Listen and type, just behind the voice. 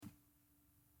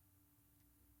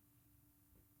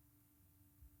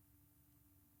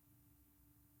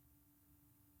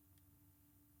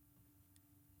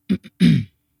Hey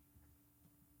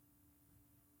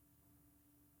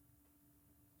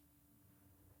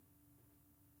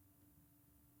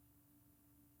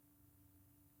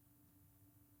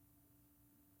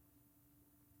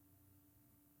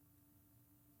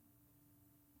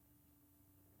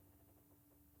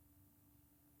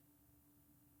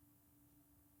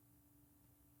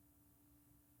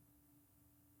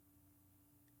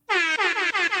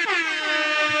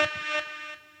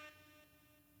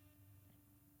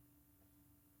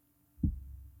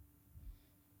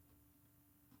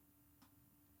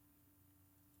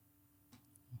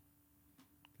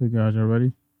guys, you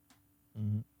ready?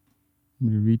 I'm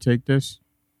going to retake this.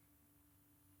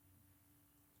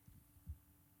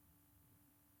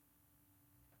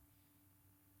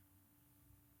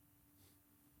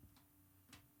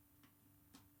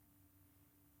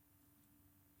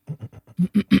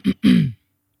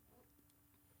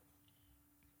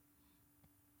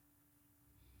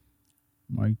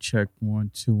 Mic check 1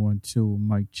 2 1 2.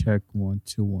 Mic check 1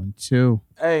 2 1 2.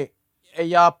 Hey,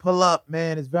 y'all, pull up,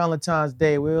 man. It's Valentine's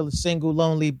Day. Where all the single,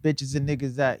 lonely bitches and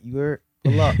niggas at? You heard?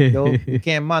 Pull up, yo. We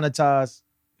can't monetize,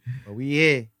 but we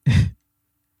here.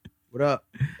 What up?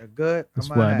 That good? That's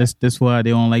why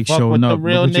they don't like Fuck showing with up. the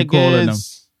real Look what you calling them.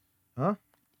 niggas. Huh?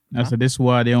 I said this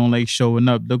why they don't like showing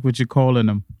up. Look what you're calling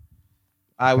them.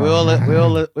 All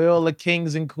right, we all the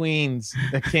kings and queens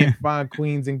that can't find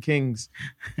queens and kings,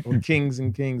 or kings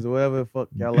and kings, or whatever the fuck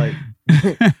y'all like.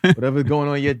 Whatever's going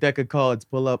on in your deck of cards,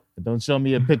 pull up. Don't show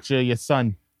me a picture of your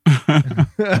son.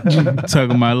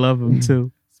 Talking about I love him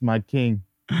too. It's my king.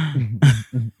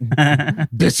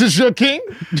 This is your king?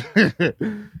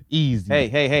 Easy.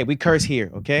 Hey, we curse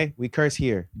here, okay? We curse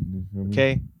here,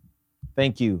 okay?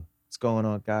 Thank you. What's going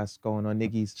on, guys? What's going on,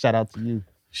 niggies? Shout out to you.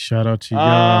 Shout out to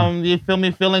y'all. You feel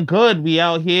me? Feeling good. We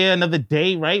out here another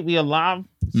day, right? We alive,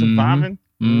 surviving.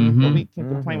 But we can't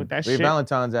complain with that Where shit.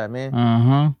 Valentine's at, man?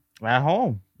 At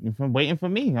home. If I'm waiting for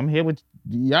me, I'm here with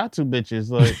y'all two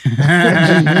bitches. Like,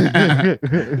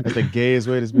 That's the gayest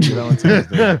way to speak to Valentine's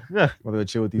Day. I'm gonna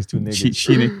chill with these two niggas.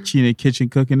 She in the kitchen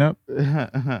cooking up.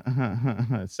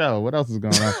 So, what else is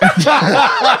going on?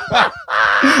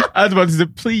 I was about to say,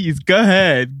 please go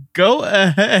ahead. Go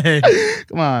ahead.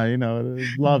 Come on, you know,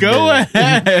 love. Go is.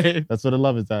 ahead. That's where the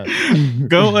love is at.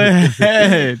 Go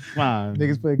ahead. Come on.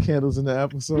 Niggas putting candles in the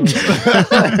episode.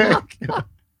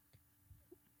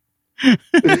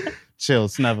 Chill,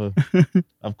 never.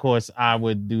 Of course, I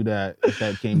would do that if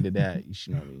that came to that. You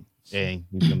know me. Hey,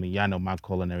 you feel me? Y'all know my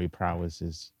culinary prowess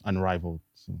is unrivaled.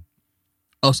 So.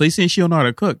 Oh, so you saying she don't know how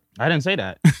to cook? I didn't say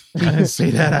that. I didn't say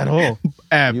that at all.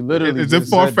 You literally is it just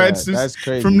far said fetched? that. That's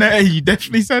crazy. From that, you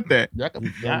definitely said that. I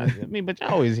mean, but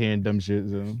y'all always hearing dumb shit.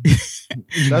 So.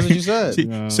 That's what you said.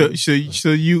 So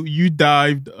you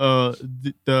dived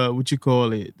the what you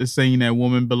call it, the saying that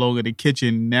woman belong in the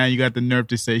kitchen. Now you got the nerve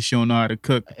to say she don't know how to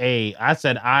cook. Hey, I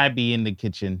said I be in the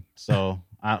kitchen. So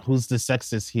who's the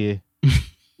sexist here?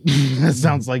 That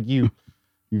sounds like you.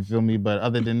 You feel me? But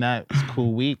other than that, it's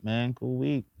cool week, man. Cool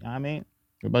week. I mean,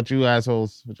 what about you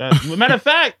assholes? Matter of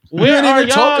fact, we didn't even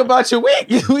talk about your week.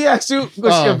 We asked you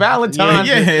what's your Valentine's.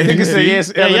 Niggas say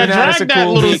yes. Yeah, drag that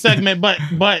cool little segment, but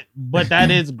that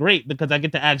is great because I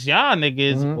get to ask y'all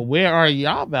niggas, where are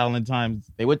y'all Valentine's?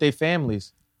 They with their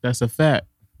families. That's a fact.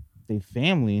 They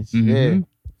families. Yeah.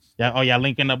 Y'all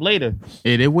linking up later.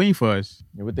 Hey, they waiting for us.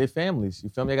 They're with their families. You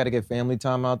feel me? They got to get family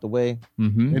time out the way.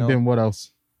 Mm-hmm. And then what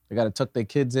else? They got to tuck their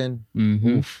kids in.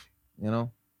 Mm-hmm. Oof, you know?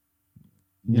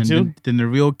 Then the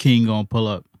real king gonna pull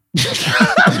up. Yo.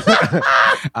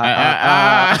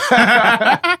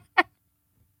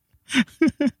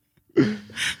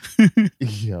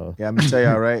 Yeah, I'm gonna tell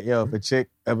y'all, right? Yo, if a chick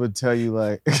ever tell you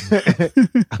like,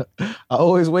 I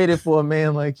always waited for a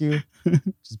man like you,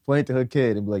 just point to her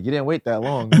kid and be like, you didn't wait that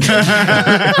long.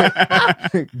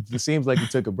 It seems like you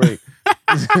took a break.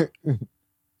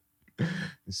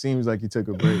 It seems like you took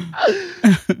a break.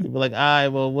 People like, all right,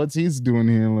 well, what's he's doing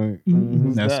here? Like,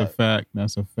 that's a fact.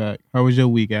 That's a fact. How was your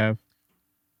week, Av?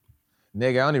 Nigga,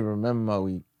 I don't even remember my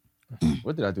week.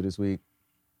 What did I do this week?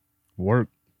 Work.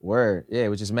 Word. Yeah, it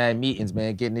was just mad meetings,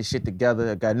 man. Getting this shit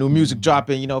together. I got new music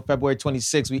dropping, you know, February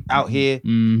 26th. We out here.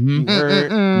 Mm-hmm. You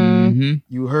heard. Mm-hmm.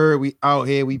 You heard. We out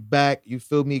here. We back. You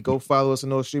feel me? Go follow us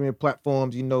on those streaming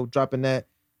platforms. You know, dropping that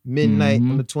midnight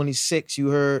on the 26th. You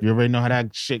heard. You already know how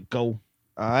that shit go.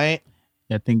 All right.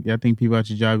 I think people at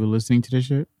your job be listening to this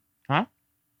shit. Huh?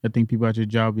 I think people at your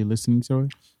job be listening to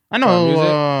it. I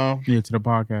know. Yeah, to the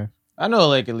podcast. I know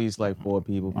like at least like 4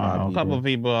 people, 5 A people. couple of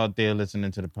people out there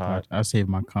listening to the pod. I'll save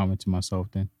my comment to myself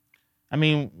then. I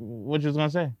mean, what you was gonna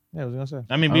say? Yeah, I was gonna say.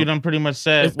 I mean, we done pretty much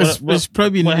said. It's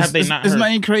probably what have they not it's heard?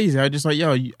 nothing crazy. I just like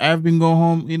I've been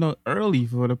going home, early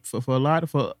for a lot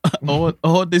for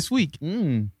all this week.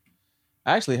 I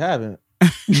actually haven't.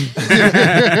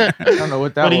 I don't know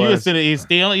what that What are you was. considering?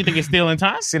 Stealing? You think it's stealing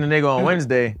time? Seen a nigga on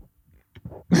Wednesday.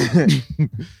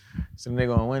 Seen a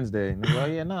nigga on Wednesday. Nigga,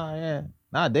 oh yeah.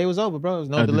 Nah, day was over, bro. There was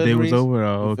no The day deliveries. was over.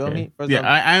 Oh, You feel okay. me? First Yeah,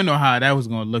 off- I don't know how that was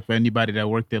gonna look for anybody that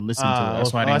worked there. Listen to it.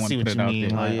 That's why I didn't want see to what put you it out mean.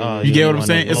 there. Like, yeah. You get what I'm want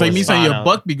saying? the It's like me lowest saying your spot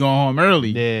buck be going home early.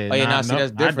 Yeah, Oh yeah, nah, see,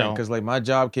 that's I different don't. because like my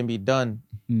job can be done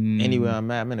anywhere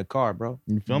I'm at. I'm in a car, bro.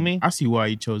 You feel me? I see why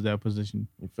you chose that position.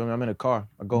 You feel me? I'm in a car.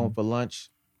 I go home for lunch.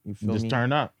 You feel Just me?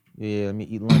 turn up. Yeah, let me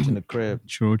eat lunch in the crib.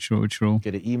 True.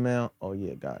 Get an email. Oh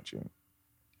yeah, got you.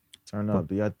 Turn up.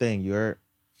 Do your thing. You heard?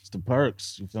 It's the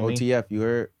perks. You feel me? OTF. You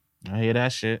heard? I hear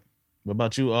that shit. What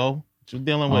about you, O? What you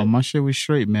dealing with? My shit was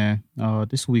straight, man.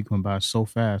 This week went by so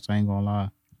fast. I ain't gonna lie.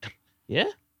 Yeah?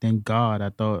 Thank God.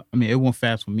 It went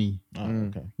fast for me. Oh,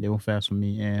 okay. It went fast for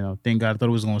me, and thank God I thought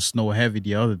it was gonna snow heavy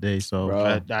the other day. So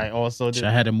Bro. I also did.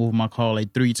 I had to move my car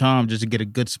like 3 times just to get a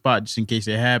good spot, just in case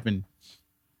it happened.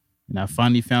 And I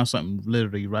finally found something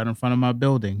literally right in front of my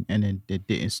building, and it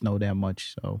didn't snow that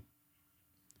much. So,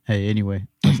 hey, anyway,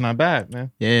 That's not bad,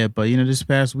 man. yeah. But this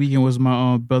past weekend was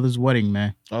my brother's wedding,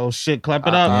 man. Oh shit, clap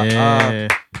it up. Yeah,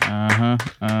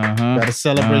 Gotta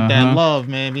celebrate that love,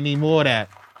 man. We need more of that.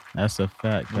 That's a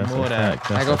fact. That's More a of that.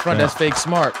 fact. I That's go a front. fact. That's fake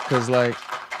smart. Cause like,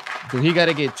 do he got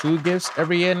to get 2 gifts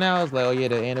every year now? It's like, oh yeah,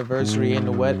 the anniversary and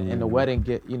the wedding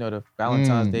get, the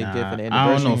Valentine's Day gift and the I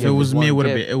anniversary. don't know if gift it is was me. It one would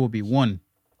have gift. been. It would be one.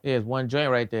 Yeah, it's one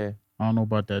joint right there. I don't know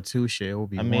about that 2 shit. It would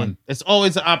be I mean, one. it's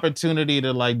always an opportunity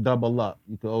to like double up.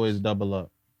 You could always double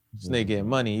up. This nigga getting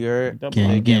money. You heard? Double They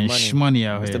Getting, getting getting money. shmoney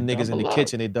out It's here. them niggas in the Double up.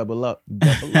 kitchen. They double up.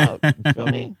 Double up. You feel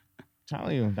me?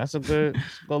 Telling you, that's a good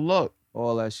look.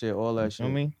 All that shit. All that You shit.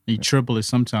 feel me? You triple it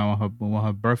sometime when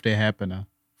her birthday happen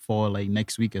for like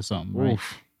next week or something, right?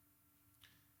 Oof.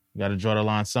 You gotta draw the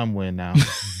line somewhere now.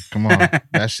 Come on.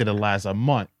 That shit'll last a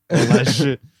month. All that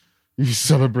shit. You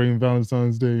celebrating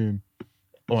Valentine's Day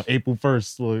on April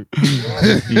 1st.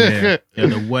 Like. Yeah,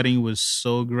 the wedding was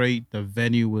so great. The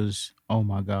venue was, oh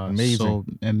my God, Amazing. so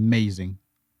amazing.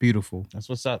 Beautiful. That's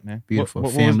what's up, man. Beautiful. What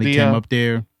was Family the, came up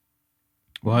there.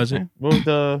 What was it? What was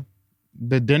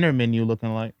the dinner menu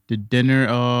looking like? The dinner,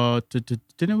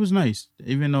 dinner was nice.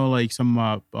 Even though like some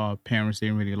of my parents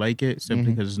didn't really like it,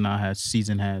 simply because it's not how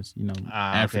season has.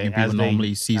 African okay. people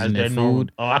normally season their normal-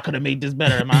 food. Oh, I could have made this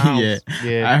better at my house.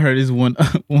 I heard this one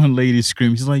lady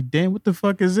scream. She's like, "Damn, what the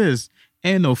fuck is this?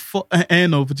 Ain't no salt,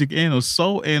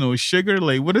 ain't no sugar.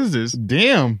 Like, what is this?"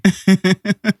 Damn.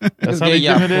 Let's how they get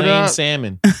y'all giving it plain up?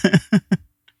 salmon.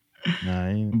 Nah,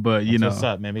 ain't- But that's what's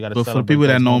up, man. We gotta but for the celebrate people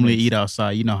that those normally moments. eat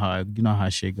outside, you know how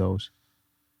shit goes.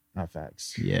 Not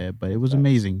facts. Yeah, but it was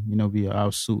amazing. We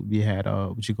had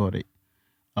what you call it?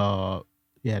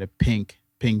 We had a pink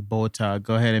bow tie.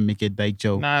 Go ahead and make a dyke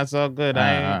joke. Nah, it's all good.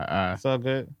 It's all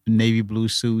good. Navy blue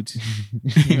suit,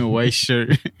 white shirt,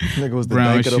 Nigga was the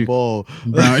Brown dyke of the shoe. ball.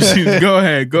 brown shoes. Go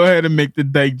ahead and make the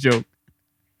dyke joke.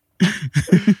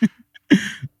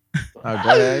 Go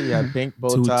ahead. Yeah, pink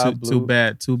bow tie, blue.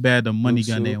 Too bad the money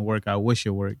blue gun suit. didn't work. I wish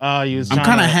it worked. You was I'm trying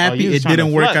kind of to- happy you was it trying to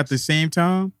didn't work flex. at the same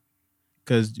time.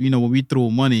 Because, when we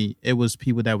threw money, it was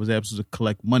people that was able to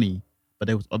collect money. But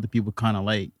there was other people kind of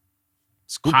like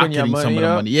Scooping your pocketing some money of the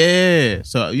up. money. Yeah.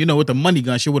 So, with the money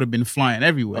gun, shit would have been flying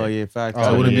everywhere. Oh yeah, fact.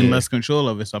 So it would have been yeah. less control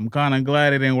of it. So I'm kind of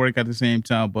glad it didn't work at the same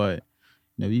time. But,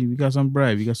 we got some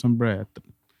bread.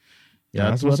 Yeah,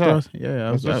 That's what's up.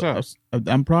 That's what's up.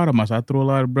 I'm proud of myself. I threw a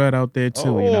lot of bread out there too.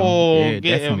 Oh, Yeah, getting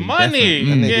definitely, money.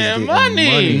 definitely. Getting Niggas money.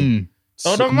 getting Mm.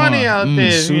 Throw the Come money on. out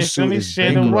there. Susu You feel me? is Share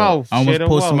the bingo. wealth. I almost Share the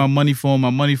posted my wealth. money for him.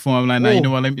 I'm like, nah, you Ooh.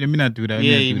 know what? Let me not do that. Let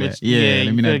Yeah, me you not do bitch. that. Yeah,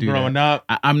 let me you not feel do growing that.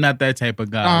 up. I'm not that type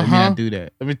of guy. Let me Uh-huh. not do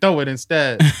that. Let me throw it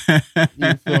instead.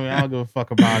 You feel me? I don't give a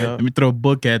fuck about it. Let me throw a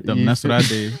book at them. You That's what I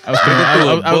did. I was threw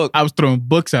a book. I was throwing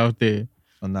books out there.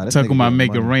 Oh, nah, this Talking nigga about getting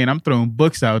make it money. rain. I'm throwing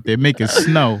books out there, make it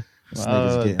snow. This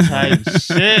nigga's getting Type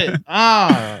shit.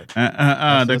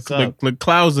 That's what's up. The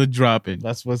clouds are dropping.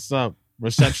 That's what's up.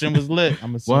 Reception was lit.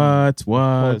 I'm assuming.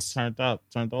 What? It's turned up.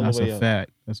 Turned all That's the way a up. fact.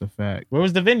 That's a fact. Where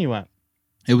was the venue at?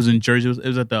 It was in Jersey. It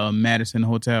was at the Madison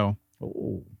Hotel.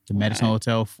 Oh, The Madison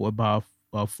Hotel, for about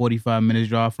 45 minutes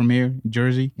drive from here,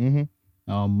 Jersey.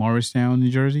 Mm-hmm. Morristown,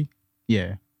 New Jersey.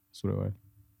 Yeah, that's what it was.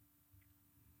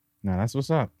 Nah, that's what's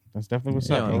up. That's definitely what's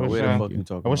I up. don't know I wish, where the I, fuck you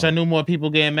talking I wish I knew more people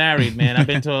getting married, man. I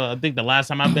think the last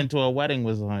time I've been to a wedding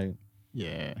was like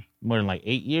Yeah. more than like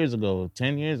 8 years ago,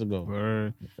 10 years ago.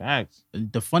 Word. Facts.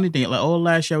 The funny thing, like all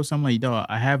last year, I was something like, dog,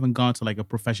 I haven't gone to like a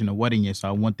professional wedding yet, so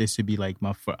I want this to be like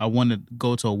I want to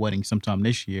go to a wedding sometime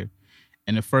this year.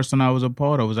 And the first one I was a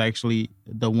part of was actually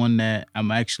the one that I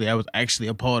was actually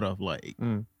a part of. Like,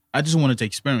 I just wanted to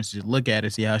experience it, look at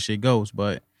it, see how shit goes.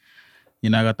 But, I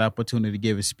got the opportunity to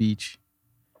give a speech,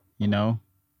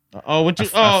 Oh,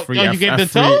 you gave the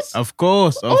toast? Of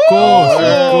course.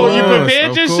 You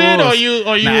prepared your shit, or you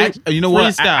you know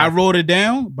what? I wrote it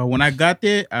down, but when I got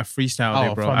there, I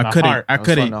freestyled it, bro. I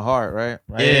couldn't. From the heart, right?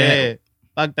 Yeah.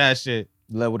 Fuck that shit.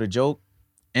 Led with a joke,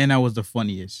 and I was the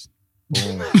funniest.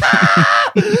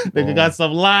 Nigga got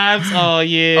some lives. Oh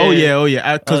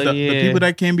yeah. Because the people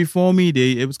that came before me,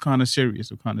 it was kind of serious.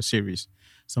 So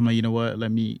I'm like, you know what?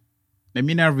 Let me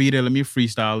not read it. Let me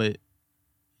freestyle it.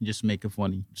 Just make it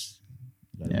funny.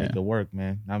 You gotta make it work,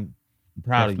 man. I'm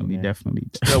proud of you, man. Definitely.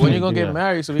 So when you gonna get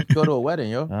married so we can go to a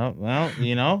wedding, yo? Well, I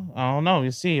don't know.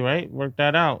 You see, right? Work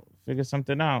that out. Figure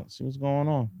something out. See what's going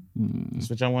on.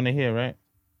 That's what y'all want to hear, right?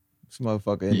 This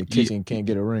motherfucker in the kitchen can't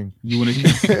get a ring. You want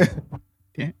to?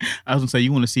 I was gonna say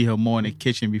you want to see her more in the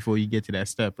kitchen before you get to that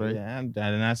step, right? Yeah, I'm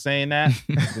not saying that.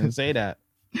 I didn't say that.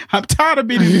 I'm tired of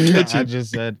being in the kitchen. I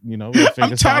just said, we'll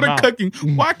I'm tired of cooking.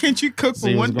 Why can't you cook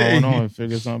for one day? What's going on and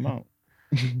figure something out.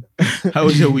 How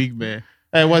was your week, man?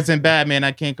 It wasn't bad, man.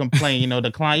 I can't complain.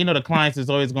 The clients is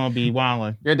always gonna be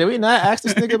wilding. Yeah, did we not ask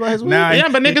this nigga about his week?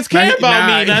 But niggas care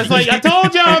about me. That's like I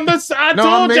told y'all. I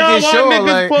told y'all why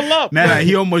niggas pull up.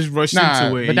 He almost rushed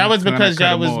into it. But that was because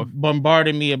y'all was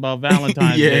bombarding me about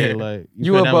Valentine's Day. Like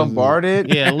you were bombarded.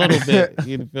 A little bit.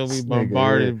 You feel me?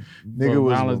 Bombarded. Nigga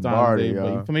was bombarded. But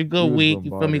you feel me? Good week.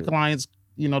 You feel me? Clients.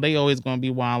 They always gonna be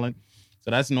wilding. So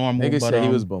that's normal. Nigga said he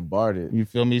was bombarded. You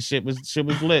feel me? Shit was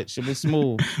lit. Shit was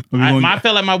smooth. I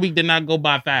felt like my week did not go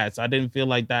by fast. I didn't feel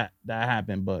like that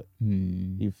happened. But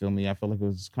you feel me? I felt like it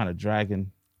was kind of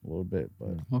dragging a little bit.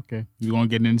 But okay, you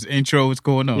want to get in this intro? What's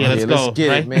going on? Yeah, let's go. Get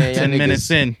right? it, man. 10 minutes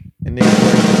in. And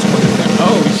niggas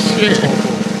oh shit!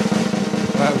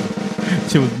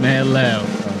 Shit was mad loud.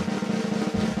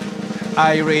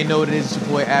 I already know that it's your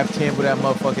boy Av Campbell, that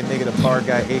motherfucking nigga, the bar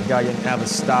guy, 8 guy, young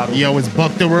Aristotle. Yo, it's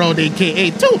Buck the World,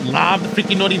 a.k.a. Toot Lob, the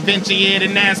freaking naughty venture, the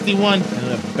nasty one. And in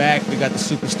the back, we got the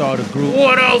superstar of the group.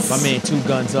 What else? My man, 2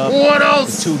 Guns Up. What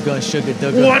else? The 2 Gun Sugar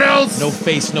Dugger. What else? No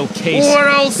face, no case. What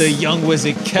else? The young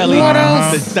wizard Kelly. What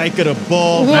else? The dyke of the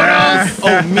ball. What else?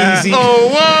 Oh, Meezy. Oh,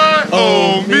 what?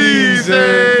 Oh,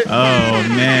 Meezy. Oh,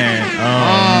 man.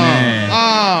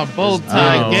 Bow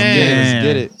tie gang. Let's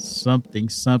get it. Something.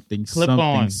 Clip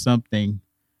on.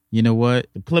 You know what?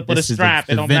 The clip of the strap.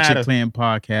 The Venture Clan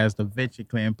podcast. The Venture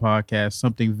Clan podcast.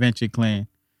 Something Venture Clan.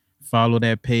 Follow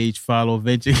that page. Follow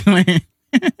Venture Clan.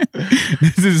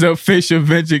 This is official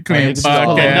Venture Clan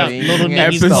podcast.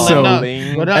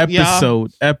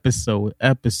 Episode.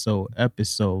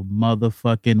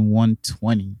 Motherfucking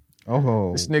 120.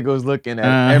 Oh, this nigga was looking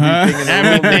at everything in the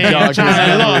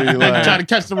room. Trying to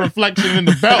catch the reflection in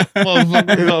the belt.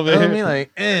 Motherfuckers over here. I mean,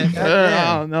 like,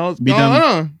 I don't know what's going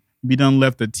on. We done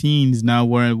left the teens. Now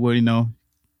we're up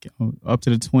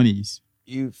to the 20s.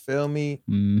 You feel me?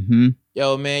 Mm-hmm.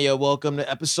 Yo, man, welcome to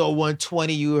episode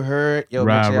 120. You heard. Yo,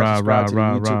 make sure you subscribe to the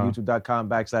YouTube,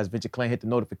 youtube.com/Venture Clan. Hit the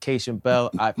notification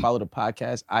bell. I follow the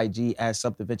podcast, IG at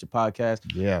Something Venture Podcast.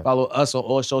 Yeah. Follow us on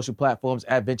all social platforms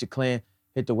at Venture Clan.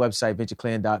 Hit the website,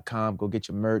 ventureclan.com. Go get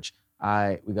your merch. All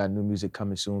right, we got new music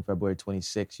coming soon, February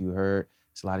 26th. You heard.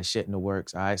 It's a lot of shit in the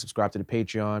works. All right, subscribe to the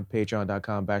Patreon,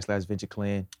 patreon.com/Venture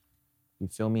Clan. You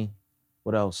feel me?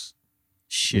 What else?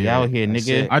 Shit. We out here,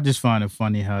 nigga. I just find it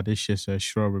funny how this shit says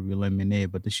strawberry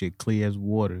lemonade, but this shit clear as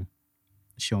water.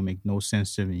 This shit don't make no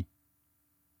sense to me.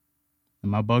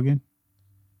 Am I bugging?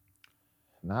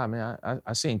 Nah, man,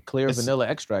 I seen clear vanilla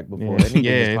extract before. Anything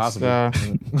is possible.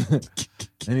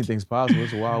 Anything's possible.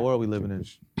 It's a wild world we living in.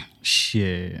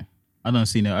 Shit, I done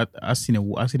seen it. I seen the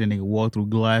nigga walk through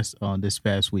glass this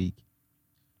past week.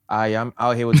 I'm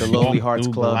out here with the Lonely Hearts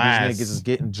Club. These niggas is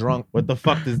getting drunk. What the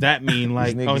fuck does that mean?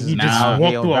 Like, he just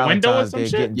walked through a window or some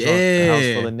shit? Yeah, a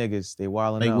house full of niggas. They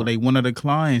wilding out. Like one of the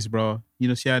clients, bro.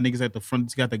 See how niggas at the front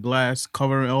just got the glass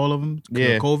covering all of them.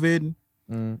 Yeah, COVID.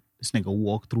 This nigga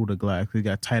walked through the glass. He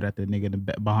got tight at the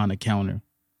nigga behind the counter.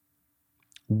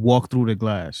 Walked through the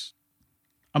glass.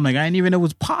 I'm like, I didn't even know it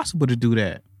was possible to do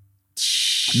that.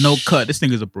 No cut. This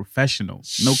nigga's a professional.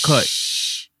 No cut.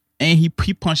 And he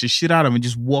punched the shit out of him and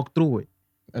just walked through it.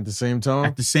 At the same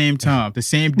time? The same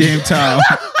damn time.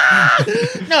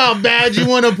 No, how bad you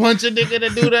want to punch a nigga to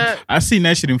do that? I seen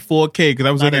that shit in 4K because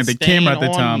I was looking at the camera at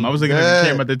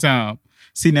the time.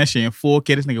 Seen that shit in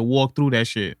 4K. This nigga walked through that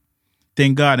shit.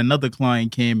 Thank God another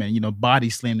client came and, body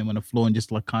slammed him on the floor and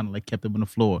just kind of kept him on the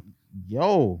floor.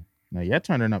 Yo. Now you're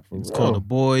turning up for real. It's called the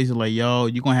boys. Like, yo,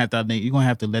 you gonna have to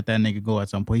let that nigga go at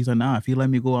some point. He's like, nah, if he let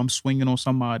me go, I'm swinging on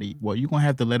somebody. Well, you gonna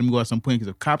have to let him go at some point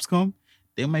because if cops come,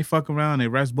 they might fuck around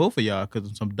and arrest both of y'all because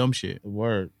of some dumb shit.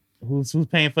 Word. Who's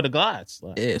paying for the glass?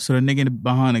 Like, Yeah, so the nigga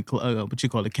behind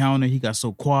the counter, he got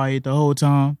so quiet the whole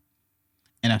time.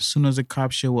 And as soon as the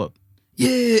cops show up,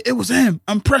 yeah, it was him.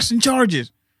 I'm pressing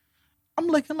charges. I'm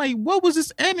looking like, what was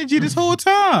this energy this whole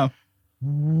time?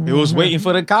 It was waiting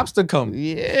for the cops to come.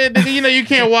 yeah, nigga, you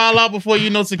can't wild out before you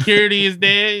know security is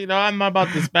there. I'm about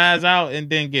to spaz out and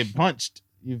then get punched.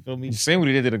 You feel me? You seen what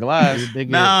he did to the glass?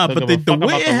 Nah, but the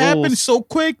way it happened so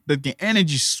quick, the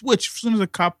energy switched as soon as the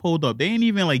cop pulled up. They ain't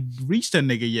even like reached that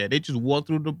nigga yet. They just walked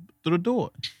through the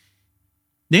door.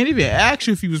 They didn't even ask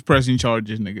you if he was pressing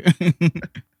charges, nigga.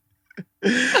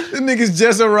 The niggas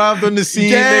just arrived on the scene.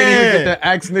 Yeah. They didn't even get to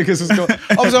ask niggas what's going.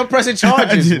 I was on pressing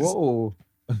charges. Whoa.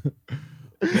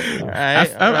 All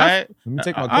right. Let me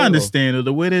take my coat I understand though.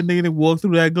 The way that nigga walked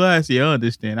through that glass, yeah, I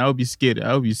understand. I would be scared.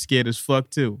 I would be scared as fuck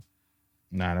too.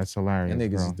 Nah, that's hilarious, That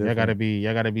niggas is bro. different.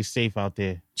 Y'all gotta be safe out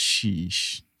there.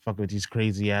 Sheesh. Fuck with these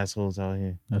crazy assholes out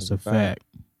here. That's a fact.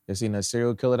 You seen that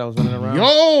serial killer that was running around?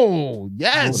 Yo,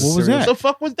 yes. What was that? What the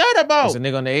fuck was that There's about? a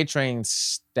nigga on the A train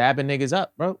stabbing niggas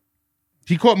up, bro.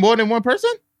 He caught more than one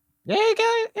person? Yeah, he got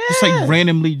it. Yeah. Just like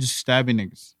randomly just stabbing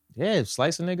niggas. Yeah,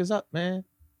 slicing niggas up, man.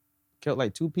 Killed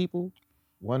like 2 people.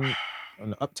 One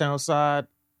on the uptown side.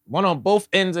 One on both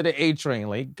ends of the A train.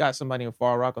 Like, he got somebody in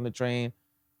Far Rock on the train.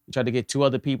 He tried to get 2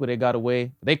 other people. They got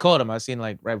away. They called him. I seen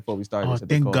like right before we started. Oh, they said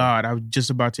they thank called God. I was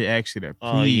just about to ask you that. Please,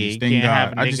 Oh, yeah. You thank can't God.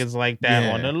 have I niggas just, like that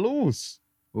yeah. on the loose.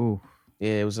 ooh.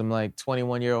 Yeah, it was some like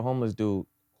 21-year-old homeless dude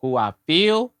who I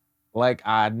feel like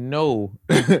I know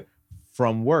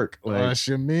from work. Like, That's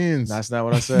your means. that's not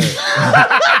what I said.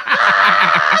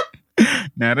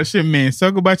 Nah, that's your man.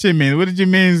 Talk about your man. What did your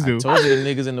mans do? I told you the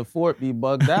niggas in the fort be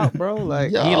bugged out, bro. Like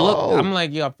he Yo. looked. I'm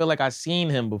like, yo, I feel like I seen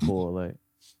him before. Like,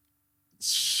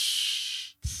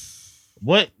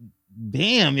 What?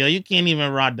 Damn, yo, you can't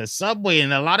even ride the subway.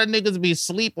 And a lot of niggas be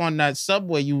sleep on that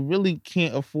subway. You really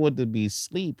can't afford to be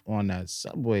sleep on that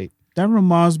subway. That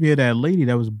reminds me of that lady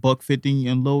that was $1.50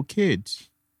 and little kids.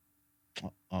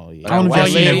 Oh, yeah. I don't know if y'all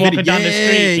seen that walking video. down the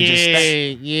Yeah, street.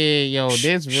 just Yeah, yo,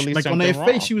 there's really like something on their wrong.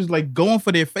 face, she was like going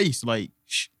for their face. Like,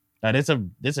 Now,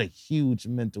 there's a huge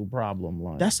mental problem.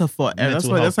 Like, that's a forever. That's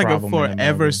Mental like a health problem in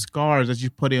forever America. scars that you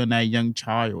put on that young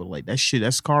child. Like that shit,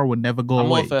 that scar would never go I'm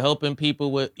away. all for helping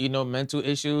people with mental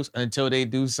issues until they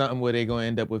do something where they're gonna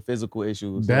end up with physical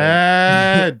issues.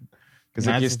 bad. Because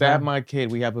if That's you the stab fact. my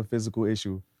kid, we have a physical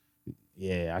issue.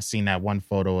 Yeah, I seen that one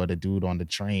photo of the dude on the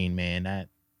train, man. That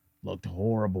looked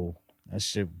horrible. That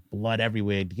shit, blood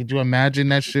everywhere. Could you imagine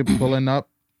that shit pulling up?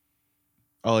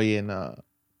 Oh yeah, nah.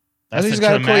 That's I a just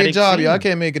gotta quit your traumatic job, yo. I scene.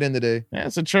 can't make it in today. Yeah,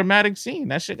 it's a traumatic scene.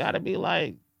 That shit gotta be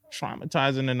like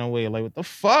traumatizing in a way. Like, what the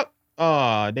fuck?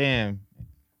 Oh, damn.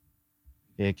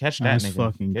 Yeah, catch that That's nigga.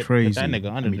 fucking Get crazy. that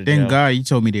nigga under the thank jail. God you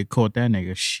told me they caught that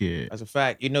nigga. Shit. That's a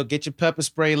fact. Get your pepper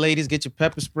spray, ladies. Get your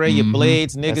pepper spray, your Mhm.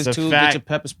 blades, That's niggas a too. fact. Get your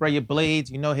pepper spray, your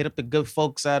blades. Hit up the good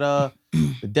folks at the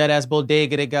Dead Ass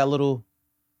Bodega. They got little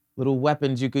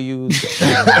weapons you could use.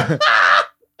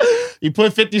 You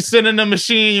put 50 cents in the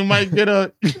machine, you might get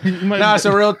a. You might Nah, it's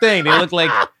a real thing. They look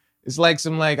like it's like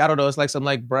some I don't know. It's like some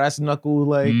brass knuckle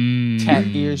cat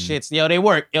ear shits. Yo, they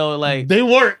work. Yo, like They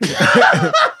work.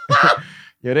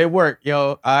 yo, they work.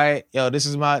 Yo, all right. Yo, this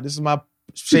is my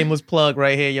shameless plug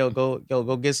right here. Yo, go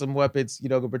get some weapons.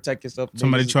 Go protect yourself.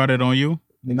 Somebody Niggas- tried it on you?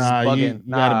 niggas Nah, you bugging.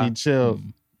 gotta be chill.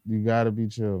 You gotta be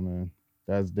chill, man.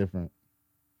 That's different.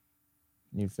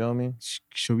 You feel me?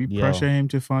 Should we Yo. pressure him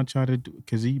to try to do?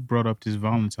 Because he brought up this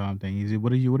Valentine thing. He said,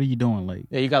 "What are you doing?" Like,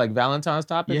 Yeah, you got like Valentine's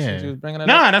topics. Yeah. Since you was bringing it up.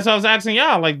 Nah, that's what I was asking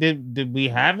y'all. Like, did we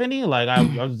have any? Like, I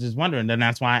was just wondering. Then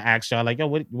that's why I asked y'all, like, yo,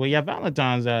 where your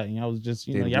Valentine's at? I was just,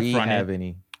 Did y'all we fronted. have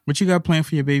any? what you got planned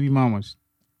for your baby mamas?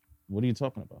 What are you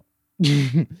talking about?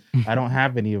 I don't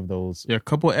have any of those. Yeah, a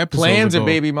couple episodes Plans ago. of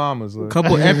baby mamas. A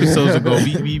couple episodes ago,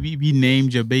 we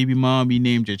named your baby mom, we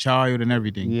named your child, and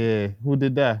everything. Yeah, who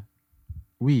did that?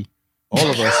 We. All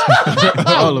of us.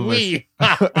 All of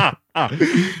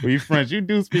us. We French. You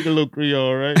do speak a little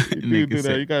Creole, right? You do Nigga do that.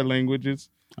 said- You got languages.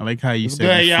 I like how you It's said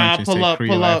good, it y'all. French and Pull said up,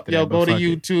 Creole pull up. after Yo, that, go but to fuck it.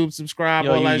 YouTube, subscribe,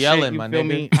 Yo, all you that yelling, shit. You my feel nigga.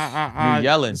 me? You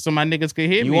yelling. So my niggas could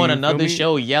hear You me. on feel another me?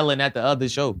 show yelling at the other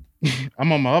show.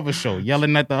 I'm on my other show,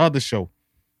 yelling at the other show.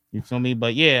 You feel me?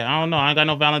 But yeah, I don't know. I ain't got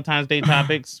no Valentine's Day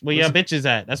topics. Where your bitches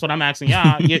at? That's what I'm asking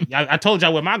y'all. I told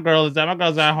y'all where my girl is at. My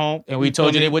girl's at home. And we told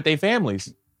you feel they me? with their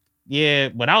families. Yeah,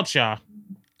 without y'all.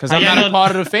 Because How I'm y'all not a know-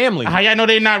 part of the family. How y'all know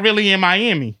they not really in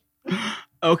Miami?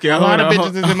 Okay, A lot of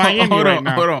bitches is in Miami right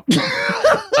now. Hold on.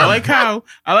 I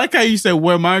like how you said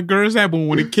where my girls at, but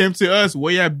when it came to us,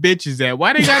 where your bitches at?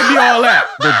 Why they gotta be all that?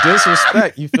 The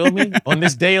disrespect, you feel me? On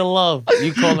this day of love,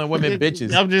 you calling women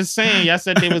bitches. I'm just saying, y'all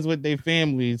said they was with their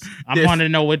families. I Yes. want to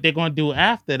know what they're gonna do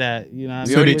after that. You know, what I We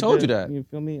mean? already With told the- you that. You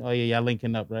feel me? Oh yeah, y'all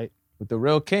linking up, right? With the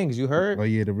real kings, you heard? Oh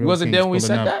yeah, the real. You wasn't kings there when we pulling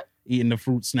said up, that? eating the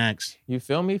fruit snacks. You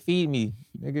feel me? Feed me,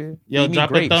 nigga. Yo, Feed me drop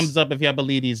grapes. a thumbs up if y'all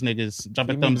believe these niggas. Drop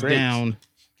a Feed me thumbs grapes. down.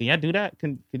 Can y'all do that?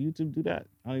 Can YouTube do that?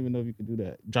 I don't even know if you can do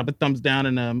that. Drop a thumbs down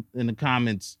in the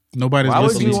comments Nobody's Why would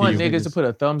listening you want to you. niggas to put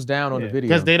a thumbs down on the video?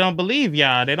 because they don't believe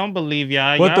y'all. They don't believe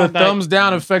y'all. But Y'all the thumbs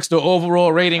down affects the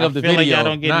overall rating I of the feel like video, y'all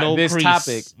don't get not no this crease.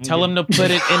 topic. I'm Tell getting- them to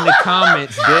put it in the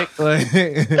comments, dick. Like,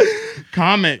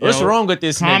 comment. what's yo. wrong with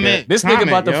this Comment, nigga? This nigga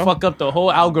about to yo. fuck up the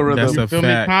whole algorithm. That's You a feel me?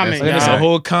 fact. Comment, Like, it's a y'all.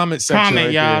 whole comment section. Comment,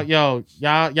 right y'all.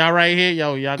 there. Y'all right here,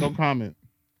 y'all go comment.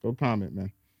 Go comment,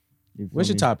 man. You feel What's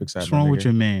your me? topics at? What's wrong with nigga?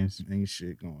 your mans? Ain't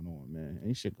shit going on, man.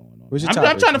 Ain't shit going on. What's your I'm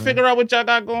topics, trying to man? figure out what y'all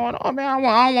got going on, man.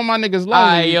 I don't want my niggas lonely. All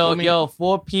right, you feel me? yo,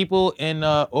 4 people in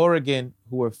Oregon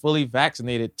who were fully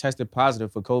vaccinated tested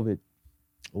positive for COVID.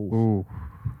 Ooh.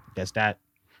 Guess that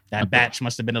batch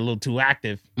must have been a little too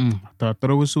active. I thought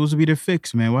it was supposed to be the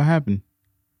fix, man. What happened?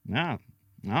 No.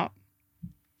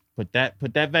 Put that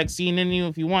vaccine in you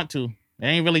if you want to. It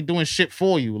ain't really doing shit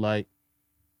for you. Like,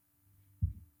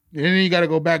 and then you got to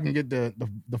go back and get the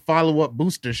follow up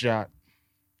booster shot.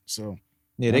 So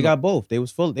Yeah, they got both. They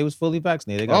was fully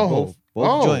vaccinated. They got both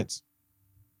Oh. joints.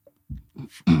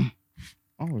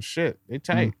 oh shit, they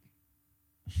tight.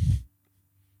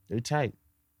 They tight.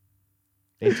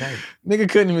 Nigga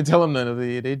couldn't even tell them none of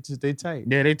it. They tight.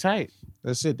 Yeah, they tight.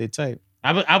 That's it. They tight.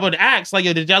 I would ask, like,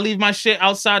 yo, did y'all leave my shit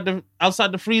outside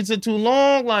the freezer too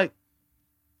long? Like,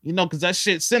 you know, because that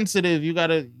shit's sensitive. You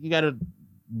gotta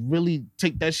really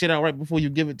take that shit out right before you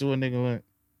give it to a nigga. Like,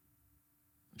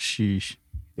 Sheesh.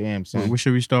 damn, son. What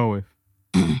should we start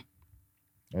with?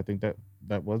 I think that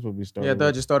was what we started. Yeah, I thought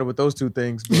I just started with those 2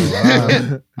 things. But,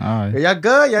 All right. y'all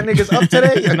good? Y'all niggas up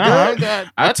today? Y'all Nah,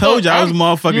 good? I told you I was you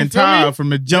motherfucking feel me? tired from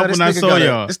the jump Yo, this when I nigga saw got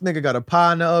y'all. This nigga got a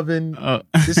pie in the oven.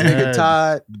 This Dad. nigga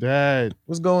tired. Dad.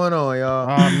 What's going on, y'all?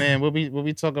 Oh man, what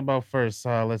we talk about first?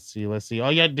 Let's see. Oh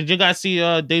yeah, did you guys see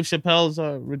Dave Chappelle's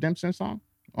Redemption song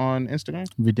on Instagram?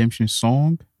 Redemption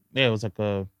song? Yeah, it was like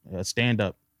a stand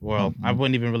up. Well, I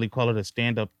wouldn't even really call it a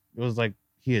stand up. It was like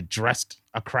he addressed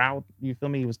a crowd. You feel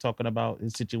me? He was talking about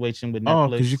his situation with Netflix.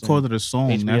 Oh, because you called it a song.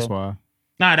 HBO. That's why.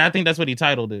 Nah, I think that's what he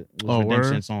titled it. It was Oh,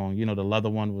 Redemption word? Song. You know, the other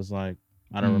one was like,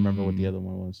 I don't remember what the other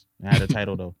one was. It had a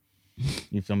title though.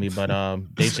 You feel me? But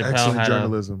Dave Chappelle Excellent had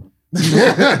journalism.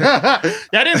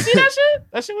 Y'all didn't see that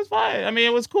shit? That shit was fire. I mean,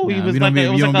 it was cool. He Nah, was we like, don't be, it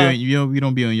we was don't like be on, we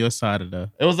don't be on your side of the.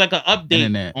 it was like an update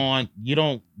Internet. on you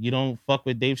don't fuck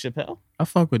with Dave Chappelle. I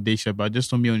fuck with Dave Chappelle. I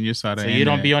just don't be on your side of So the you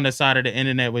don't internet. be on the side of the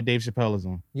internet where Dave Chappelle is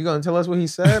on. You gonna tell us what he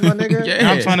said, my nigga? Yeah.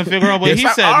 I'm trying to figure out what Yes, he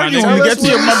I said, my argue nigga. when we get to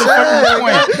your motherfucking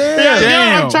point. Yeah,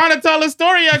 Damn. I'm trying to tell a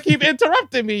story. I keep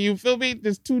interrupting me. You feel me?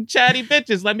 There's 2 chatty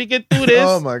bitches. Let me get through this.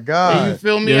 Oh my You god.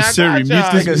 feel me? Yes, I sir. got Mute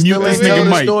y'all. this- Nigga mute still this ain't nigga telling the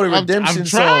mic. story. I'm Redemption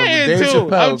song. trying with Dave to.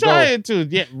 Chappelle. I'm trying to.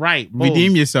 Yeah, right. Boom.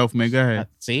 Redeem yourself, man. Go ahead.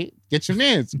 See? Get your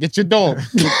mans. Get your dog.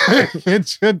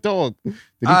 Get your dog. All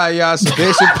right, y'all. So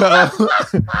Dave Chappelle.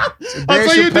 Oh,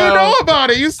 so you do know about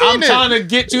it. You seen I'm it. trying to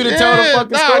get you to tell the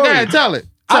fucking Nah, story. go ahead, tell it.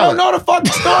 I don't know the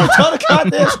fucking story. Tell the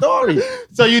goddamn story.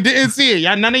 So you didn't see it.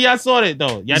 Y'all, none of y'all saw it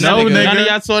though. Y'all No, none nigga. of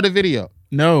y'all saw the video.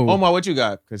 No. Omar, what you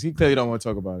got? Because he clearly don't want to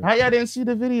talk about it. How y'all didn't see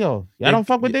the video? Y'all Yeah. don't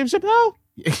fuck with Dave Chappelle?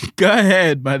 Go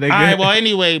ahead, my nigga. All right, well,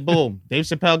 anyway, boom. Dave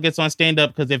Chappelle gets on stand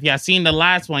up because if y'all seen the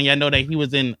last one, y'all know that he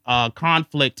was in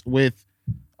conflict with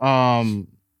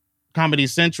Comedy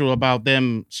Central about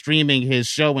them streaming his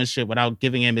show and shit without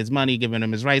giving him his money, giving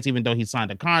him his rights, even though he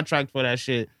signed a contract for that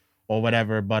shit or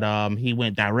whatever. But he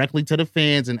went directly to the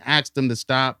fans and asked them to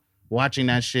stop watching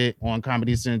that shit on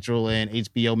Comedy Central and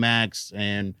HBO Max.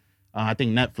 And I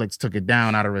think Netflix took it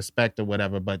down out of respect or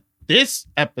whatever. But this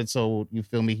episode, you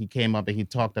feel me, he came up and he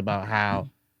talked about how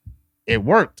it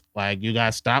worked. Like, you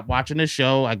guys stopped watching the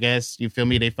show. I guess, you feel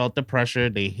me, they felt the pressure.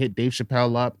 They hit Dave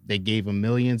Chappelle up. They gave him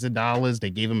millions of dollars. They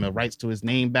gave him the rights to his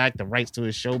name back, the rights to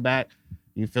his show back.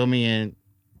 You feel me? And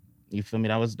you feel me?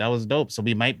 That was dope. So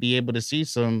we might be able to see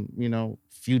some, you know,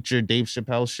 future Dave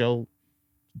Chappelle show,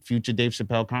 future Dave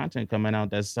Chappelle content coming out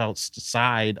that's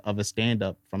outside of a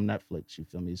stand-up from Netflix. You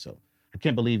feel me? So I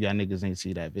can't believe y'all niggas ain't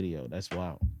see that video. That's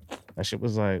wild. That shit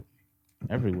was like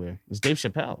everywhere. It's Dave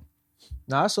Chappelle.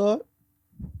 Nah, I saw it.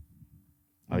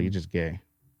 Oh, you just gay.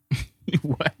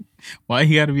 What? Why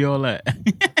he gotta be all that?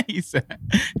 He said,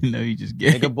 "No, you just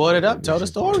gay." Nigga brought it up. Tell the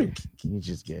story. You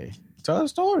just gay. Tell the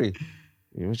story.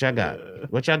 What y'all got?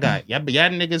 What y'all got? Y'all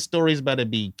niggas' stories better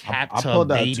be captivating. I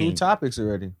pulled out 2 topics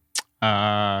already.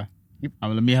 Let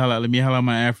me holla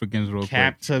my Africans real quick.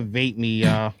 Captivate me,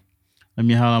 y'all. Let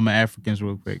me holla my Africans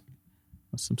real quick.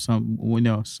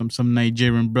 Some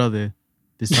Nigerian brother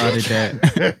decided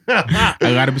that I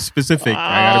gotta be specific.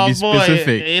 Boy,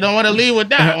 you don't want to leave with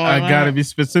that one. I gotta be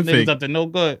specific. Niggas up to no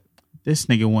good. This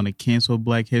nigga want to cancel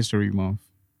Black History Month.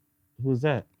 Who's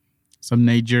that? Some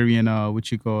Nigerian,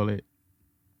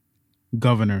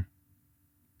 governor.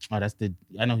 Oh,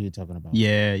 I know who you're talking about.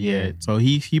 Yeah. So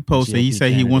he posted. He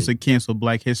said he wants to cancel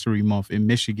Black History Month in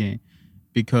Michigan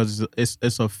because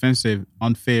it's offensive,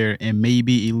 unfair, and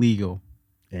maybe illegal.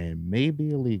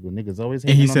 Niggas always.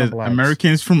 And he says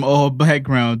Americans from all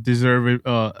backgrounds deserve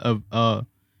a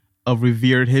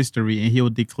revered history, and he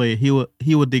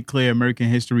will declare American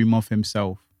History Month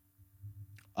himself.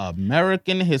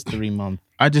 American History Month.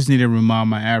 I just need to remind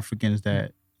my Africans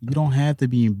that you don't have to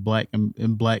be in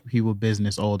black people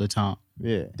business all the time.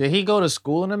 Yeah. Did he go to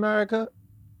school in America?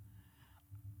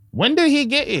 When did he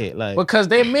get it? Like, because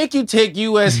they make you take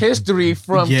U.S. history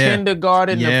from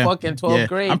kindergarten to fucking 12th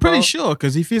grade. I'm pretty sure,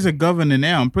 because if he's a governor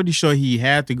now, I'm pretty sure he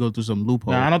had to go through some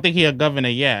loophole. No, I don't think he's a governor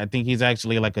yet. I think he's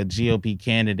actually like a GOP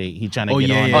candidate. He's trying to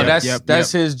get on. Oh,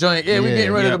 that's his joint. Yeah, we're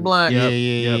getting rid of the blind. Yeah,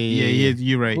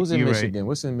 you're right. Who's in you're Michigan? Right.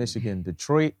 What's in Michigan?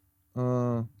 Detroit?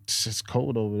 It's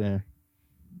cold over there.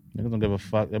 Niggas don't give a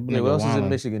fuck. What else is in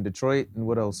Michigan? Detroit, and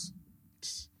what else?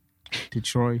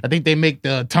 Detroit. I think they make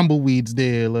the tumbleweeds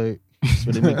there. Like, that's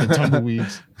where they make the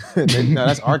tumbleweeds. No,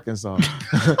 that's Arkansas.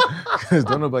 Because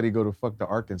don't nobody go to fuck to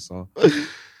Arkansas.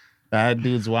 That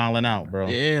dude's wilding out, bro.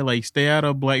 Yeah, like stay out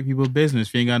of black people business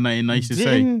if you ain't got nothing nice to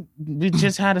say. We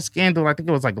just had a scandal, I think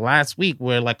it was like last week,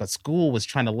 where like a school was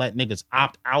trying to let niggas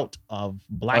opt out of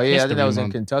Black History. I think that was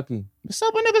in Kentucky. What's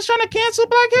up with niggas trying to cancel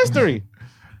Black History?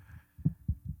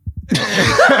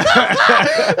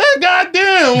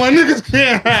 Goddamn, when niggas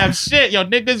can't have shit. Yo,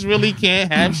 niggas really can't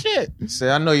have shit. Say,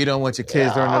 I know you don't want your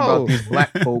kids learning about these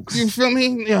black folks. You feel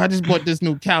me? Yo, I just bought this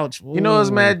new couch. Ooh. You know what's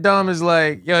mad dumb is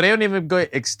like, they don't even go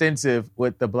extensive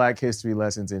with the Black history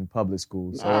lessons in public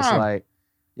schools. So it's like,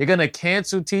 you're gonna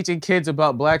cancel teaching kids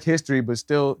about Black history, but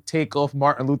still take off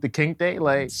Martin Luther King Day?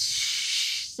 Like,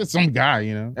 it's some guy,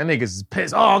 you know. That niggas is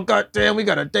pissed. Oh, goddamn, we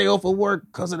got a day off of work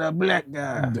because of that black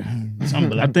guy.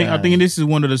 I think this is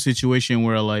one of the situations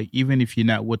where, like, even if you're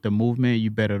not with the movement, you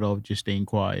better off just staying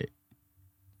quiet.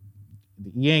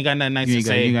 You ain't got nothing nice to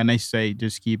say. You ain't got nothing to say.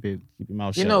 Just keep your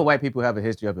mouth shut. You know, white people have a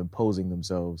history of imposing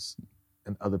themselves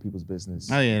in other people's business.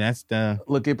 Oh yeah, that's the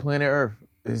look at planet Earth.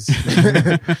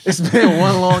 It's been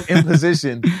one long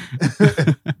imposition.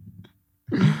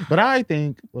 But I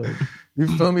think, look, you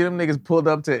feel me? Them niggas pulled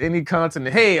up to any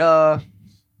continent. Hey, I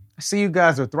see you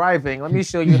guys are thriving. Let me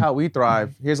show you how we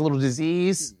thrive. Here's a little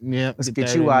disease. Yeah, let's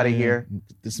get you out of here.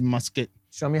 This musket.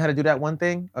 Show me how to do that one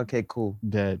thing. Okay, cool.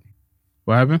 Dead.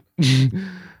 What happened?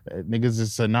 Niggas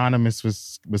is synonymous with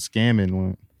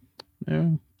scamming. Yeah.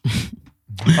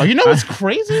 Oh, you know what's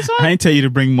crazy, son? I ain't tell you to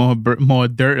bring more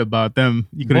dirt about them.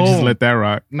 You could have just let that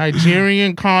rock.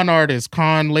 Nigerian con artist,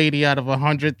 con lady out of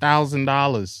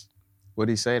 $100,000. What'd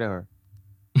he say to her?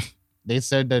 They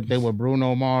said that they were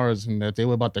Bruno Mars and that they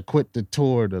were about to quit the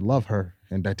tour to love her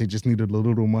and that they just needed a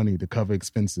little money to cover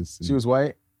expenses. She was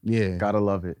white? Yeah. Gotta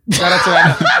love it. Shout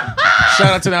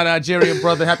out to that Nigerian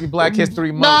brother. Happy Black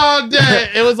History Month. No,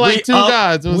 it was like two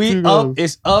guys.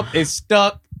 It's up. It's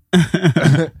stuck.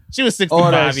 She was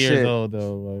 65 years old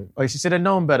though. Like, she should have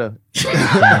known better.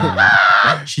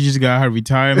 She just got her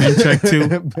retirement check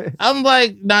too. I'm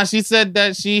like, nah, she said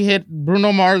that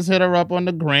Bruno Mars hit her up on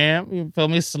the gram. You feel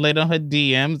me? Slid on her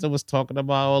DMs and was talking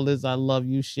about all this I love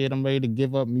you shit. I'm ready to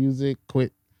give up music,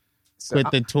 quit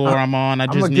the tour I'm on. I'm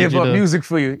gonna give up music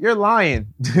for you. You're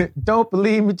lying. Don't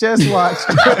believe me, just watch.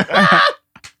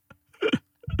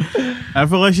 I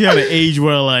feel like she had an age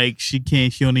where like she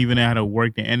don't even know how to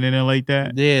work the internet like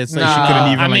that. Yeah, so she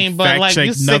couldn't even fact check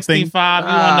you 65, you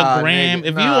on the gram.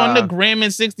 If you on the gram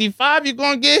in 65, you're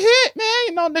gonna get hit, man.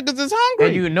 You know niggas is hungry.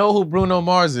 And you know who Bruno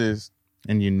Mars is.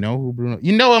 And you know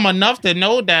him enough to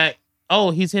know that,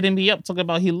 he's hitting me up talking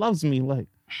about he loves me. Like,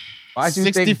 why'd you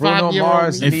think Bruno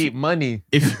Mars need money?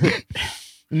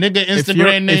 Nigga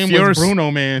Instagram name was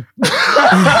Bruno Man.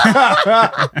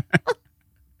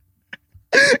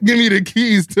 Give me the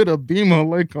keys to the Beamer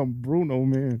like I'm Bruno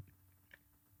Man.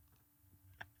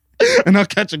 And I'll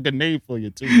catch a grenade for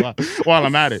you too while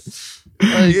I'm at it.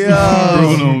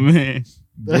 Bruno Man.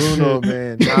 Bruno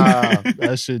Man. Nah.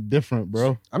 That shit different,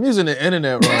 bro. I'm using the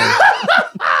internet wrong.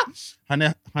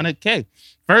 100K.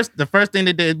 The first thing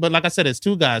they did, but like I said, it's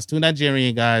two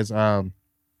Nigerian guys.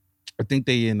 I think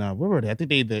they in where were they? I think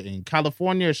they either in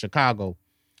California or Chicago.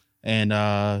 And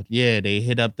they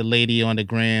hit up the lady on the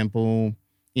gram, boom.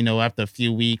 You know, after a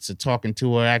few weeks of talking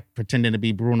to her, pretending to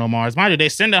be Bruno Mars. Mind you, they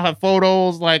sending her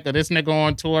photos like of this nigga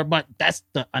on tour, but that's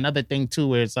another thing too,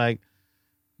 where it's like,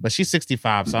 but she's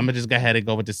 65, so I'm gonna just go ahead and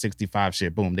go with the 65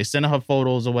 shit. Boom. They send her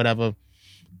photos or whatever.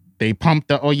 They pumped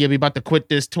the, oh yeah, we about to quit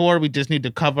this tour. We just need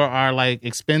to cover our like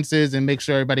expenses and make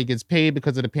sure everybody gets paid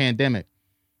because of the pandemic.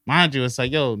 Mind you, it's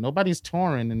like, yo, nobody's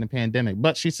touring in the pandemic,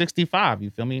 but she's 65. You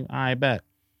feel me? I bet.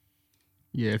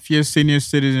 Yeah, if you're a senior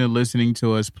citizen listening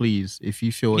to us, please, if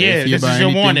you feel yeah, if you this is your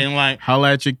anything, warning. Like,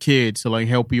 holla at your kids to like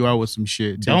help you out with some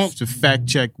shit. To fact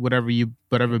check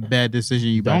whatever bad decision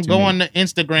you about don't to go make. on the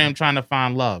Instagram trying to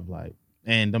find love. Like,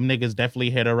 and them niggas definitely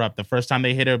hit her up. The first time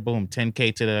they hit her, boom,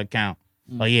 10K to the account.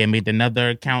 Oh yeah, made another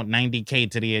account, 90K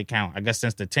to the account. I guess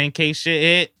since the 10K shit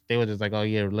hit, they were just like, oh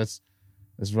yeah, let's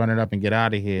run it up and get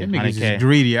out of here. That niggas is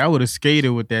greedy. I would have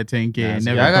skated with that 10K and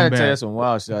never I come gotta back. tell you some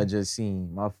wild shit I just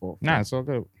seen. My fault. Nah, it's all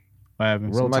good. What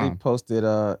happened? Somebody time. posted,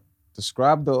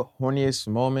 describe the horniest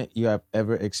moment you have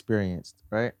ever experienced,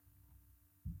 right?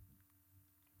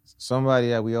 Somebody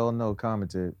that we all know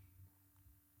commented.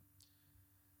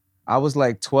 I was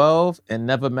like 12 and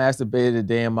never masturbated a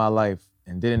day in my life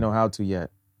and didn't know how to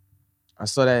yet. I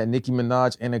saw that Nicki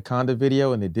Minaj Anaconda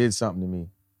video and it did something to me.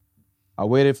 I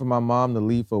waited for my mom to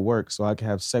leave for work so I could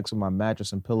have sex with my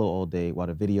mattress and pillow all day while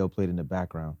the video played in the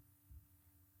background.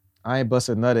 I ain't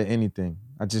busted a nut or anything.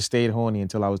 I just stayed horny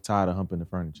until I was tired of humping the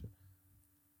furniture.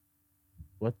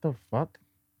 What the fuck?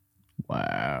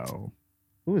 Wow.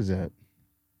 Who is that?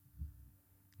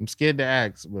 I'm scared to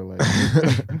ask, but like,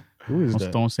 who is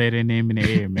that? Don't say their name in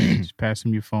the air, man. Just pass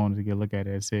them your phone to get a look at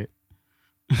it. That's it.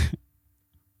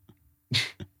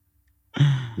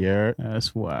 Yeah.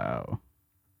 That's wow.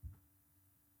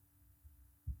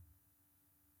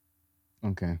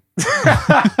 Okay.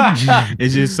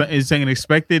 Is something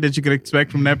expected that you could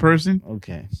expect from that person?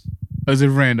 Okay. Or is it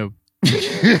random? All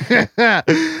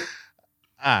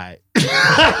right.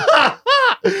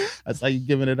 That's how you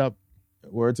giving it up.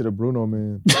 Word to the Bruno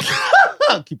Man.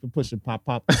 Keep it pushing, pop.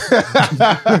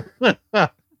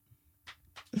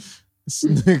 This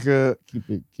nigga, Keep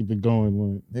it going.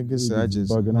 Man. nigga said I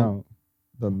just bugging out.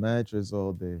 the mattress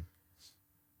all day.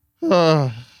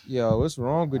 I Yo, what's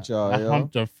wrong with y'all, yo?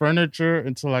 humped the furniture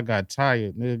until I got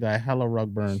tired. Nigga got hella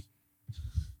rug burn.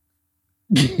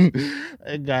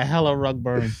 It got hella rug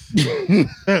burn.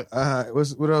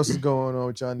 What else is going on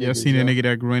with y'all niggas? You seen a nigga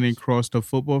that ran across the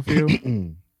football field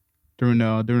during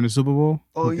the Super Bowl?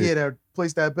 Oh yeah, that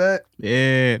placed that bet.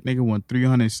 Yeah, nigga won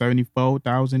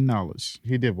 $374,000.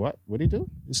 He did what? What'd he do?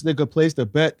 This nigga placed a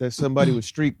bet that somebody would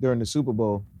streak during the Super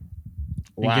Bowl.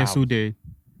 And guess who did?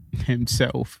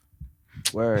 Himself.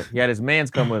 Where he had his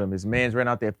mans come with him. His mans ran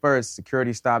out there first.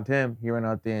 Security stopped him. He ran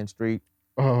out there and streaked.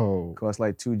 Oh. Cost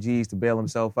like 2 G's to bail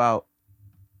himself out.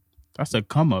 That's a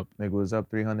come up. Nigga was up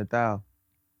 300,000.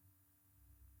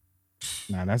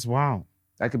 Nah, that's wild.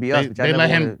 That could be us. They- but y'all they never let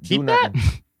him wanna do keep that?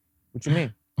 nothing. What you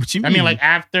mean? What you I mean? mean, like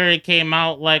after it came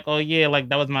out, like, oh yeah, like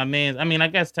that was my man's. I mean, I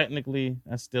guess technically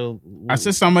that's still. I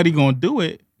said somebody gonna do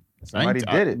it. Somebody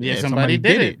did it. Yeah, Yeah, somebody somebody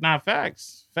did did it. it. Nah,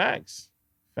 facts.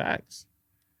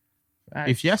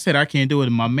 If y'all said I can't do it,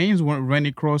 my mains weren't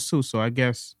running across too, so I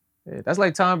guess Yeah, that's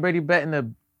like Tom Brady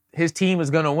betting his team is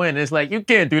gonna win. It's like, you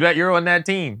can't do that. You're on that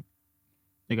team.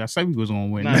 nigga, I said we was gonna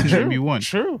win. Nah, true. We won.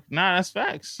 True. Nah, that's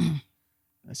facts.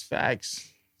 That's facts.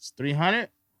 It's 300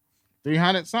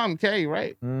 something K,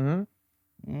 right? Mm-hmm.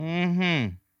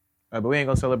 Mm-hmm. But we ain't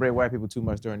gonna celebrate white people too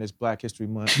much during this Black History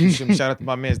Month. Shout out to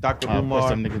my man's Dr. Umar.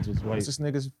 Some niggas was white.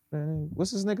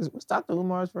 What's Dr.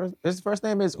 Umar's first? His first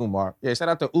name is Umar. Yeah, shout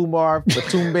out to Umar,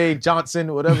 Batumbe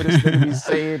Johnson, whatever this nigga be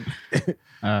saying.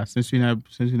 Since we're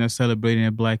not celebrating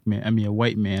a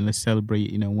white man, let's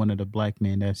celebrate, one of the black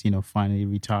men that's, finally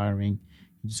retiring.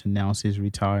 He just announced his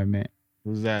retirement.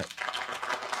 Who's that?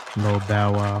 Lil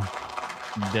Bow Wow.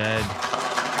 Dead.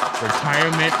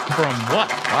 Retirement from what?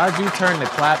 Why'd you turn the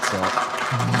claps up?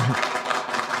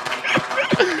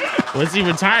 What's he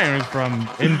retiring from?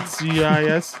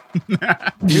 NCIS?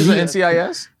 He was an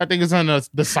NCIS? I think it's on the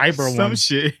cyber Some one.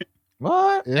 shit.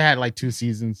 What? It had like 2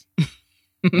 seasons.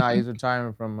 Nah, he's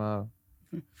retiring from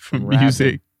From rapping.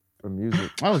 music. From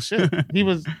music. Oh shit.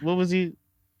 What was he?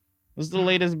 What's the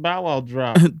latest Bow Wow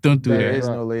drop? Don't do There that. is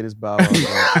no latest Bow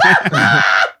Wow.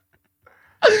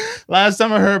 Last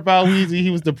time I heard Bow Weezy,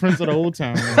 he was the prince of the old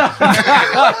town.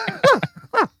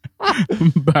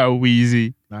 Bow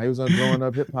Weezy. Nah, he was on Growing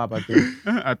Up Hip Hop, I think.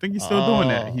 I think he's still doing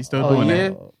that. He's still Oh, doing yeah?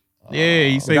 that. Yeah,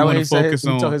 he said he That when want he to said focus he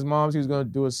told on. his moms he was gonna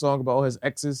do a song about all his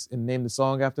exes and name the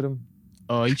song after them.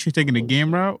 He should taking the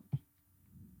game route.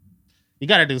 You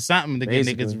gotta do something to get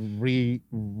Basically. niggas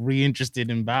re-interested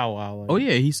in Bow Wow. Like, Oh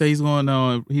yeah, he said he's going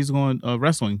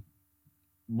wrestling.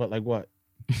 What, like what?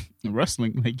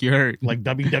 Wrestling, like you heard. Like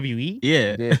WWE?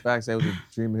 Yeah. Yeah, facts. That was a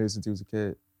dream of his since he was a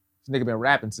kid. This nigga been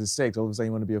rapping since 6. All of a sudden,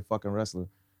 he want to be a fucking wrestler.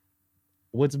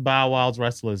 What's Bow Wow's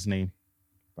wrestler's name?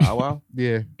 Bow Wow?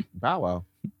 Yeah. Bow Wow.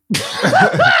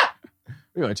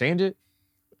 We gonna change it?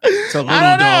 I don't know.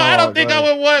 I don't think I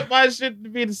would want my shit to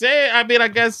be the same. I mean, I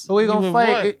guess. So he gonna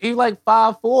fight. He like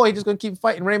 5'4". He just gonna keep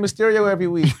fighting Rey Mysterio every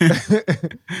week.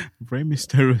 Rey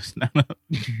Mysterio's not.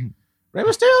 Rey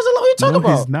Mysterio's a what are you talking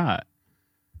about? He's not.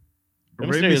 Rey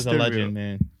Mysterio's a legend,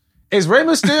 man. Is Rey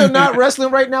Mysterio not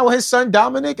wrestling right now with his son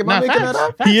Dominic? Am I making that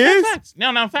up? Facts, He is? Facts.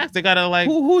 No, facts. They gotta like.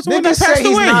 Who's the one Niggas that say passed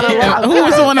he's away? not alive. Who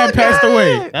was the one that passed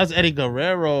away? That's Eddie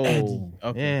Guerrero. Eddie.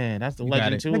 Okay. Yeah, that's the You got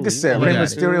legend it. too. Nigga said You Rey got it.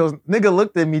 Mysterio's. Nigga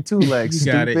looked at me too like You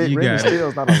got it, stupid. you Rey got it.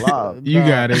 Mysterio's not alive. You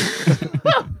got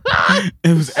it.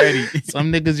 It was Eddie.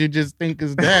 Some niggas you just think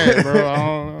is dead, bro. I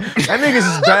don't know. That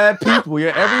niggas is bad people.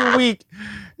 Yeah, every week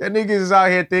that niggas is out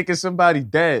here thinking somebody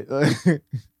dead.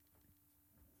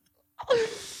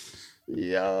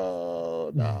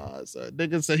 Yo, nah, son.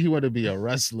 Nigga said he want to be a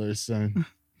wrestler, son.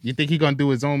 You think he gonna do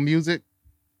his own music?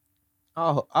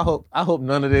 I hope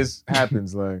none of this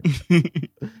happens. Like,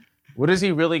 what is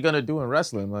he really gonna do in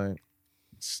wrestling? Like,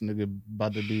 This nigga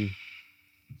about to be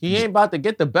he ain't about to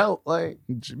get the belt. Like,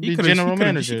 general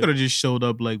manager. He could have just showed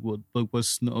up like what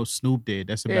Snoop did.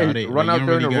 That's yeah, about it. run Like, out you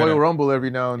there don't in the really Royal gotta- Rumble every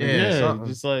now and then. or Yeah, something.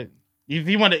 just like if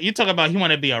he want to, you talk about he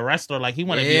want to be a wrestler, like he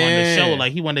want to be on the show,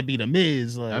 like he want to be the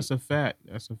Miz. Like, That's a fact.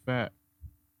 That's a fact.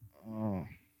 oh, all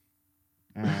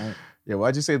right. Yeah,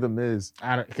 why'd you say the Miz?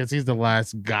 Because he's the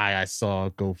last guy I saw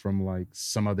go from like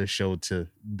some other show to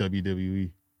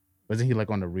WWE. Wasn't he like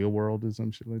on the Real World or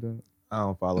some shit like that? I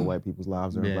don't follow white people's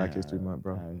lives during Yeah. Black History Month,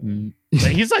 bro.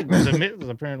 Like, he's like the Miz is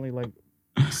apparently like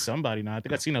somebody now. I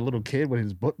think I seen a little kid with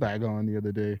his book bag on the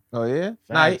other day. Oh yeah,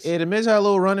 Facts. the Miz had a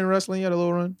little run in wrestling. He had a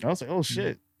little run. I was like, oh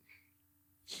shit.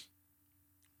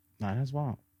 Nah, that's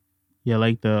wild. Yeah,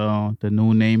 like the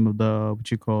new name of the what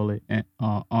you call it,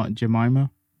 Aunt Jemima,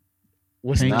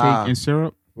 What's pancake Nah. and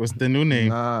syrup. what's the new name?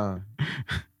 Nah,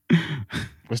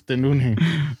 What's the new name?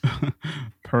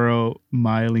 Pearl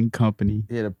Milling Company.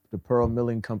 yeah, the Pearl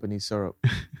Milling Company syrup.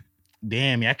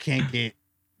 Damn, I can't get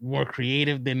more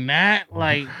creative than that.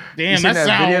 Like, damn, You seen that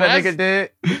that video that sounds.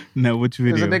 nigga did? No, which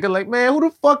There's video? a nigga like, man, who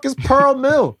the fuck is Pearl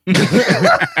Mill?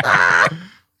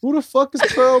 Who the fuck is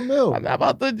Pearl Mill? I'm not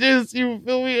about to just, you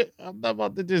feel me? I'm not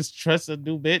about to just trust a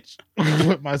new bitch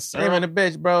with my Name syrup. of the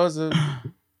bitch, bro.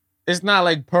 It's not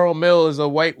like Pearl Mill is a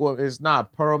white woman. It's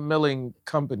not Pearl Milling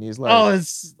Company. It's like, Oh,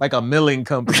 it's like a milling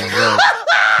company. Bro.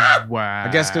 Wow.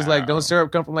 I guess because like don't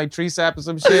syrup come from like tree sap or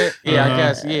some shit. Yeah, I Uh-huh.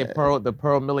 guess the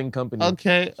Pearl Milling Company.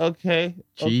 okay.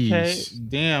 Jeez.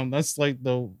 Damn, that's like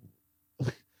the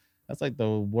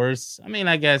worst. I mean,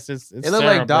 I guess it's It look syrup,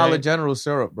 like Dollar right? General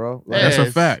syrup, bro. Like, That's Yeah,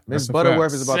 a fact. Miss That's a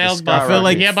Butterworth fact. is about Sales to about, skyrocket. I feel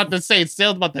like- yeah, about to say it's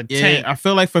sales about to Yeah, tank. I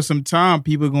feel like for some time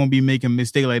people gonna be making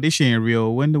mistakes like this shit ain't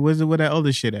real. When the wizard where that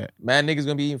other shit at? Mad niggas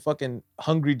gonna be eating fucking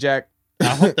Hungry Jack. I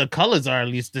hope the colors are at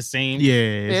least the same. Yeah,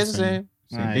 Yeah, it's the same.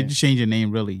 They Alright. just changed the name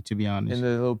really, to be honest. In the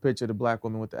little picture of the black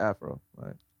woman with the afro.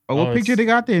 Right. Oh, what Oh, picture it's- they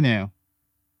got there now?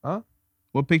 Huh?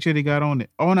 What picture they got on it?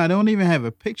 Oh, no, they don't even have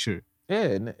a picture.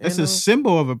 Yeah, It's a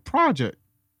symbol of a project.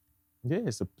 yeah,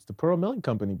 it's the Pearl Milling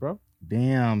Company, bro.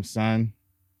 Damn, son.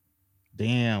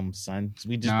 So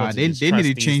we just Nah, supposed to they just need trust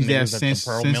to these change that niggas at the since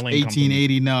Pearl Milling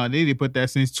 1880. No, they need to put that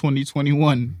since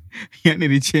 2021. Yeah, they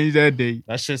need to change that date. Company.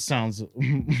 That shit sounds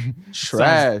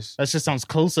Trash. That shit sounds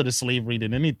closer to slavery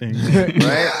than anything.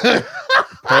 Right?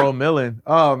 Pearl Milling.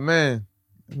 Oh man.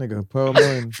 That nigga Pearl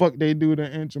Milling. Fuck they do to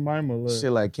Aunt Jemima. Look.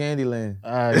 Shit like Candyland.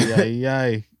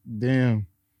 Ay. Damn.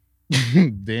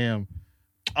 Damn.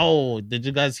 Oh, did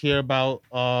you guys hear about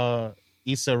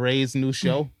Issa Rae's new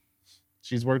show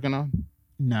she's working on?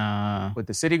 Nah. With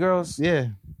the City Girls? Yeah.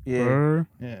 Brr.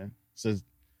 Yeah.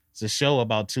 It's a show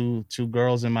about two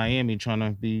girls in Miami trying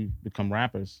to become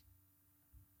rappers.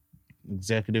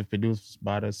 Executive produced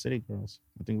by the City Girls.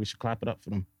 I think we should clap it up for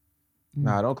them.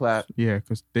 Nah, don't clap. Yeah,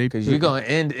 because Cause you're gonna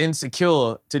end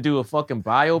Insecure to do a fucking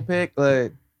biopic.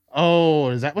 Like, Oh,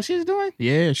 is that what she's doing?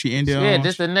 Yeah, she ended yeah, on.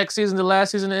 this the next season, the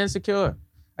last season of Insecure.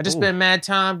 I just Ooh. spent mad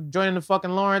time joining the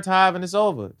fucking Lawrence Hive and it's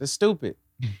over. That's stupid.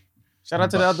 Shout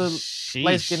out to the other Sheesh.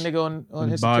 light skinned nigga on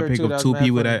the Insecure biopic too. of That was two mad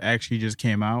people funny. that actually just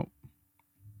came out.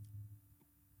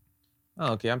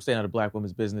 Oh, okay, I'm staying out of black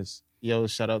women's business. Yo,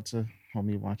 shout out to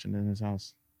homie watching in his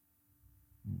house.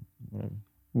 Whatever.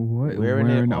 What? Wearing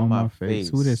it on my face.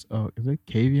 Who this? Oh, is it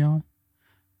Kavion?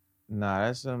 Nah,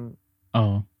 that's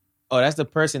Oh, that's the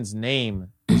person's name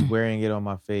is wearing it on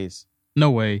my face. no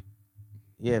way.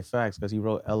 Yeah, facts, because he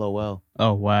wrote LOL.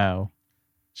 Oh wow.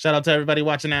 Shout out to everybody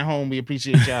watching at home. We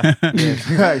appreciate y'all. Yeah,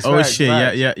 facts, Oh facts, shit.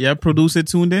 facts. Yeah. Producer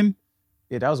tuned in.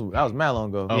 Yeah, that was mad long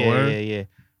ago. Oh, yeah, word? yeah.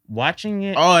 Watching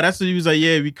it. Oh, that's what he was like.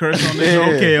 Yeah, we curse on this.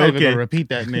 Yeah. Okay, I'm not even gonna okay, repeat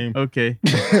that name. okay.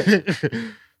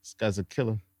 This guy's a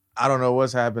killer. I don't know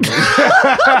what's happening.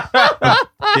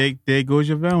 There goes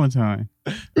your Valentine.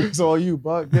 It's all you,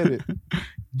 Buck. Get it.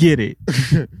 Get it.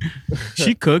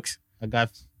 She cooks. I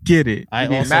got. Get it. I I'd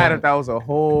be also. mad if that was a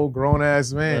whole grown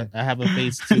ass man. I have a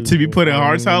face too. To be putting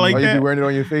hearts out like Oh, you that? be wearing it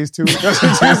on your face too? That's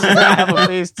what you said. I have a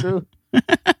face too.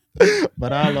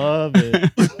 But I love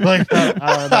it. Like I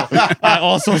don't know. I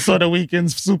also saw the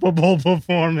weekend's Super Bowl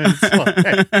performance.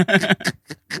 Like,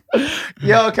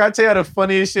 Yo, can I tell you the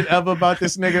funniest shit ever about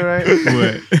this nigga, right?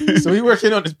 What? So we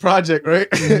working on this project, right?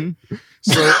 Mhm.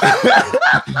 So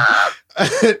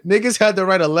niggas had to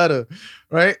write a letter,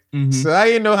 right? Mhm. So I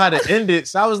didn't know how to end it.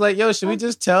 So I was like, yo, should we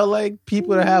just tell like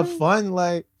people to have fun?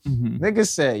 Like Mhm. niggas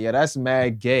said, yeah, that's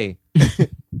mad gay.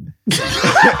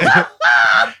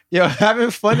 Yo,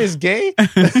 having fun is gay?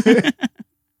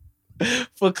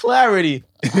 For clarity.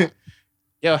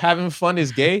 Yo, having fun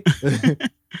is gay?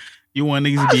 You want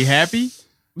niggas to be happy?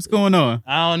 What's going on?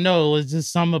 I don't know. It was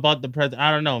just something about the president.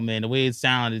 I don't know, man. The way it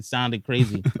sounded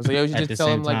crazy. So yo, you At the just tell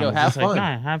same him like, time, yo, it's have just like, fun.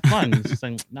 nah, have fun. It's just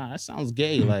like, nah, that sounds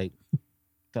gay. Like,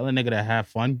 tell a nigga to have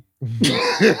fun.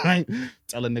 Like,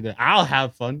 tell a nigga, I'll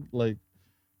have fun. Like,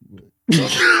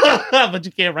 but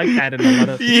you can't write that in the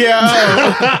letter.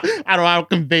 Yeah. I'll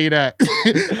convey that.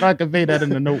 I'll convey that in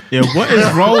the note. Yeah, what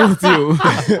is wrong with you?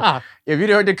 If you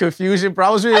heard the confusion, bro, I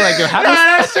was really like, yo, Nah,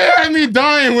 that shit had me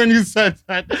dying when you said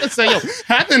that. I said, yo,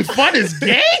 having fun is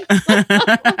gay?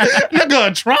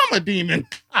 Nigga, a trauma demon.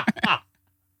 I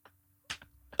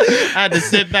had to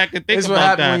sit back and think It's what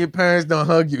about happens that. when your parents don't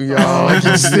hug you, y'all. Oh, Like,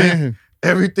 you think man.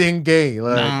 everything gay.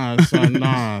 Like, Nah,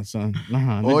 son.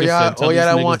 Nah. all Nigga y'all, said, tell all y'all these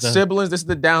that niggas want to- siblings, this is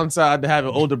the downside to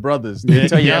having older brothers. They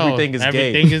tell you Yo, everything is gay.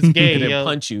 Everything is gay, And then yo.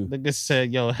 punch you. Nigga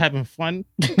said, yo, having fun?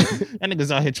 That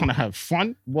nigga's out here trying to have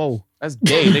fun? Whoa. That's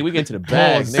gay. Nigga, we get to the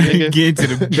bag, Pause, nigga. nigga. Get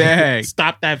into the bag.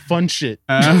 Stop that fun shit.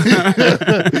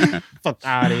 Fuck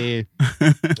out of here.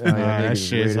 That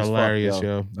shit is hilarious,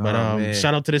 yo. But man.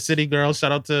 shout out to the city girls.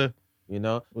 Shout out to You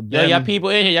know? Yo, them. y'all people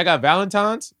in here, y'all got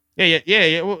Valentine's?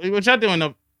 Yeah. What y'all doing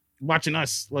up watching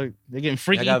us? Like they getting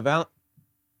freaky. Y'all got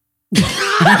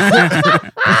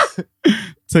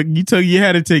You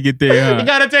had to take it there, You huh?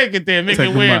 gotta take it there. Make Take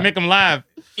it 'em weird. out. Make them live.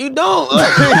 You don't.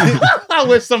 I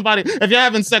wish somebody. If you're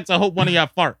having sex, I hope one of y'all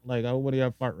fart. Like I hope one of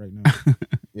y'all fart right now.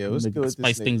 Yeah, what's Nigga, good with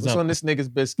spice this nigga? things What's up. on this nigga's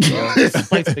biscuit, yo?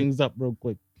 Spice things up real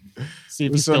quick. See if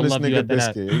he What's still on this love you nigga after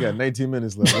that. biscuit? You got 19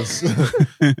 minutes left.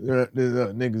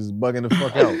 Niggas is bugging the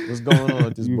fuck out. What's going on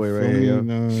with this boy right here, yo?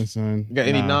 No, son. You got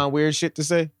any Nah. non-weird shit to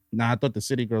say? Nah, I thought the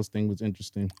city girls thing was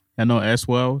interesting. I know S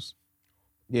Wells.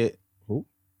 Yeah.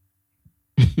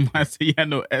 I say I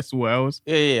know S Wells.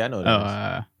 Yeah, I know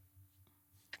that.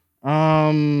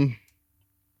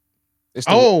 It's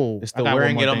the, it's the I got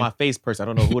wearing one it more on thing. my face person. I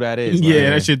don't know who that is. Yeah, Like,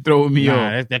 that shit throwing me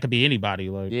Nah, off. that could be anybody.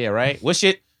 Like, yeah, right? What's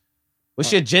your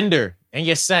gender and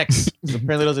your sex? 'Cause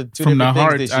apparently those are two From the different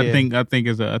heart, things this year.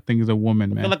 I think is a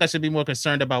woman, I feel man. like I should be more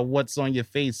concerned about what's on your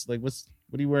face. Like, what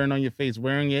are you wearing on your face?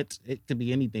 Wearing it could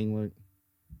be anything. Like,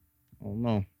 I don't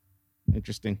know.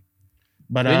 Interesting.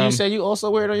 But Didn't you say you also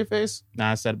wear it on your face?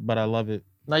 nah, I said, but I love it.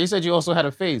 No, you said you also had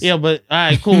a face. Yeah, but all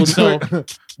right, cool. So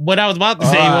what I was about to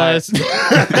say All was,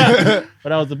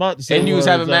 what I was about to say, And you was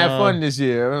having mad uh, fun this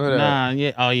year. Remember that? Nah,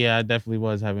 yeah, oh yeah, I definitely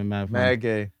was having mad fun. Mad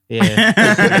gay.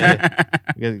 Yeah,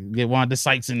 get Wanda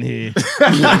Sykes in here.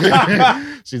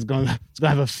 she's gonna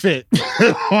have a fit.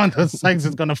 Wanda Sykes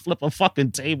is gonna flip a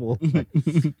fucking table.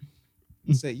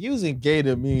 Say using gay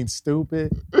to mean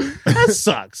stupid. That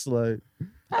sucks. Like,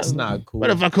 That's not cool. what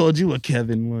if I called you a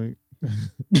Kevin? Like,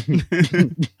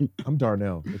 I'm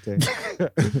Darnell. Okay.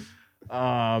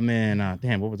 oh man,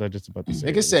 damn, what was I just about to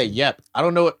say? Nigga said, "Yep." I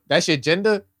don't know. That's your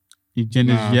gender. Your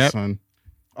gender's Nah, yep. son.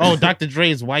 Oh, Dr.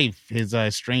 Dre's wife, his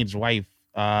estranged wife,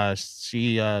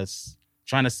 she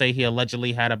trying to say he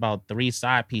allegedly had about 3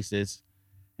 side pieces,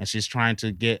 and she's trying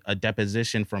to get a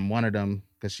deposition from one of them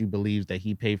because she believes that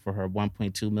he paid for her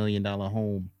 $1.2 million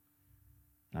home.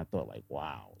 And I thought, like,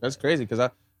 wow. That's crazy because I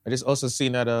just also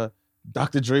seen that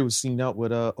Dr. Dre was seen out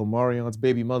with Omarion's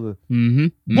baby mother.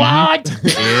 Mm-hmm. What?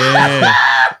 Yeah.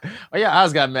 Oh yeah, I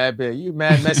was got mad bad. You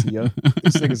mad messy, yo.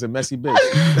 This nigga's a messy bitch.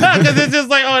 Because it's just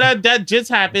like, oh, that just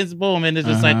happens, boom. And it's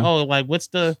just like, Uh-huh. oh, like,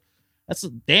 that's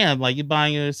damn, like you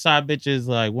buying your side bitches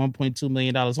like $1.2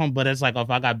 million home. But it's like, if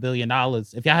I got $1 billion,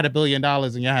 if y'all had $1 billion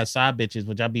and y'all had side bitches,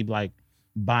 would y'all be like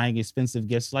buying expensive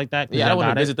gifts like that. Yeah, I don't want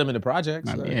got to it. visit them in the projects.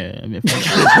 I like- mean, yeah, I mean,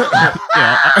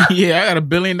 yeah, I got $1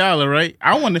 billion, right?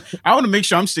 I want to make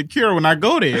sure I'm secure when I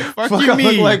go there. Fuck you, I mean?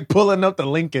 look like pulling up to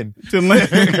Lincoln. To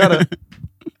Lincoln. Gotta-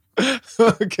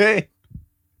 okay.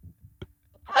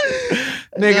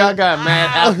 Nigga, I got mad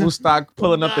Apple stock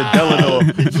pulling up to Delano.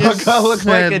 Fuck, I look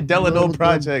like in Delano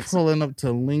projects. Pulling up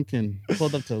to Lincoln.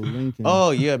 Pulled up to Lincoln.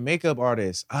 Oh, yeah, makeup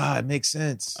artist. It makes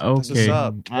sense. That's what's Okay.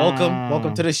 up.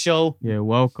 Welcome to the show. Yeah,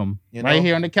 welcome. You know? Right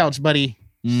here on the couch, buddy.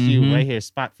 You Mhm. right here,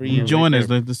 spot for you. You join right us.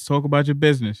 there. Let's talk about your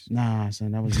business. Nah,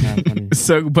 son, that was not funny. Let's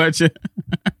talk about your.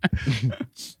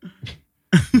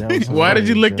 That was Why did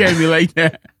you look hilarious, at me like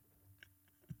that?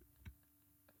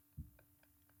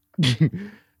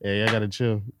 Yeah, I gotta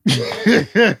chill. What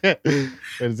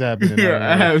is happening?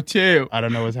 I have chill. I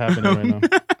don't know what's happening right now.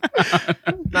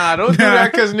 Nah, don't do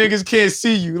that because niggas can't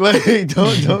see you. Like,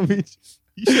 don't be.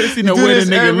 You should have seen You the do way the this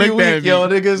nigga every looked week, at me. yo.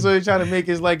 Niggas so trying to make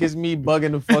it like it's me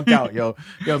bugging the fuck out, yo.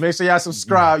 Yo, make sure y'all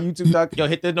subscribe. YouTube, yo,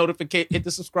 hit the notification, hit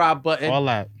the subscribe button, All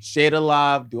that. share the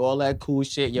live, do all that cool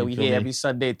shit. Yo, You we feel here me? every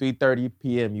Sunday, 3:30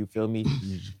 p.m. You feel me?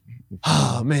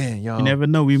 Oh man, yo. You never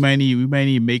know. We might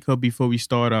need makeup before we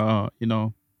start. Nah,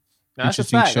 that's a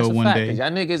interesting fact. show That's a one fact. day. 'Cause y'all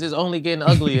niggas is only getting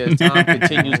uglier as time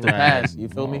continues to Right. pass. You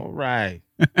feel me? All right.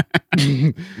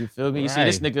 You feel me? You see,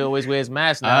 this Right. nigga always wears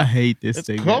masks I now. hate this It's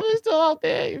thing. COVID still out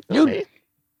there. You feel me?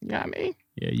 You know what I mean?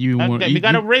 Yeah, you been We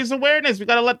gotta raise awareness. We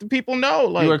gotta let the people know.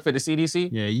 Like, You work for the CDC?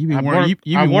 Yeah, you been I wearing work-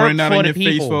 you I been work wearing that for on the your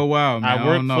face people. for a while, man. I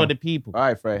work don't know. for the people. All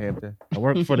right, Fred Hampton. I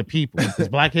work for the people. It's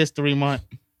Black History Month,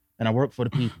 and I work for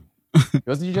the people.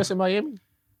 Wasn't you just in Miami?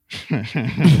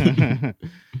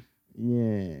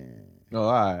 Yeah. Oh,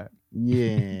 all right.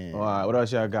 Yeah. All right. What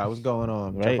else y'all got? What's going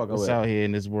on? What y'all Right? fucking What's with? out here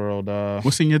in this world?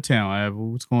 What's in your town, Ivor?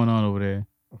 What's going on over there?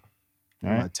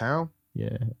 In my town?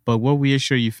 Yeah, but what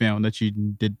reassure you found that you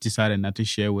decided not to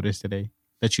share with us today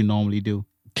that you normally do?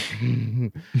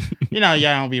 You know,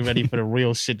 y'all don't be ready for the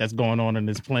real shit that's going on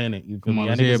this planet. You feel Come me? on, Y'all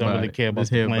let's hear niggas don't about really it. care about Let's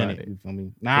the hear about planet. it. You feel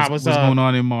me? Nah, What's going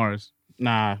on in Mars?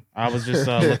 Nah, I was just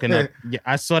looking at. Yeah,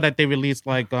 I saw that they released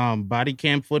like body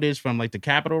cam footage from like the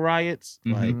Capitol riots.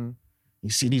 Like Mhm. you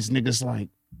see these niggas like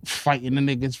fighting the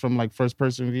niggas from like first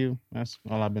person view. That's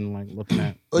all I've been like looking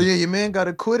at. Oh, yeah, your man got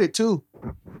acquitted, too.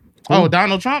 Oh,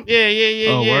 Donald Trump? Yeah.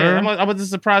 Oh, word? I wasn't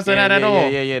surprised at that at all.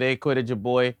 Yeah. They acquitted your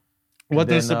boy. Wasn't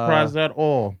Then, surprised at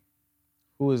all.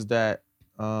 Who is that?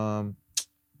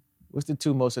 What's the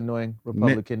two most annoying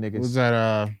Republican niggas? Was that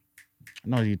I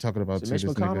know who you're talking about Is too. it This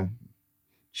Mitch nigga. McConnell?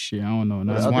 Shit, I don't know.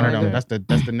 That's other one of them. nigga?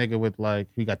 That's the nigga with like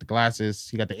he got the glasses.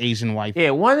 He got the Asian wife. Yeah,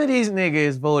 one of these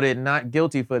niggas voted not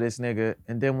guilty for this nigga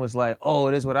and then was like, oh,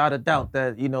 it is without a doubt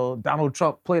that, Donald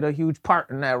Trump played a huge part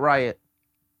in that riot.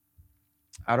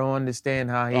 I don't understand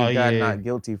how he Oh, got yeah. not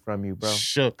guilty from you, bro.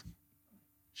 Shook.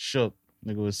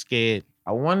 Nigga was scared.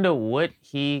 I wonder what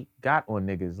he got on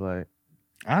niggas. Like,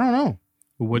 I don't know.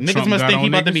 What Niggas Trump must got think he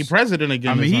on about to be niggas? president again.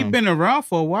 I or mean, he's something. been around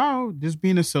for a while, just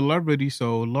being a celebrity.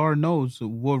 So Lord knows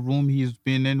what room he's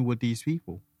been in with these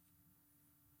people.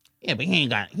 Yeah, but he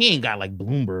ain't got like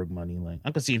Bloomberg money. Like I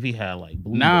could see if he had like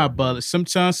Bloomberg. Nah, money. but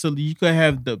sometimes so you could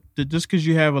have the just because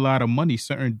you have a lot of money,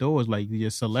 certain doors like your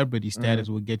celebrity status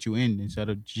will get you in instead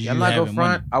of just I'm you not gonna having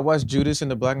front. money. I watched Judas and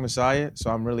the Black Messiah,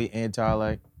 so I'm really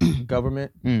anti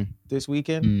government this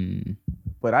weekend. Mm,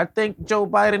 But I think Joe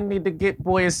Biden need to get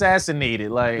boy assassinated.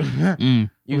 Like, mm.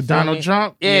 you With feel Donald me?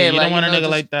 Trump. Yeah, you like, don't want a you know, nigga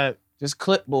just- like that Just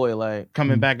clip boy, like.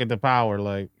 coming back into power.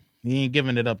 Like he ain't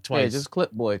giving it up twice. Yeah, just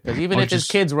clip boy. Because even Or if his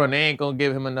just- kids run, they ain't gonna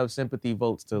give him enough sympathy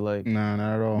votes to like nah,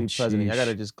 not at all. be president. I sheesh.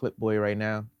 gotta just clip boy right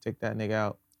now. Take that nigga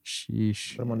out.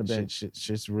 Sheesh. Put him on the bench.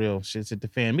 Shit's real. Shit's hit the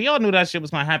fan. We all knew that shit was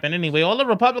gonna happen anyway. All the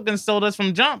Republicans told us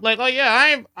from jump, like, oh yeah,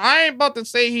 I ain't about to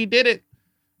say he did it,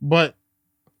 but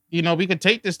we could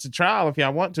take this to trial if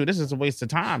y'all want to. This is a waste of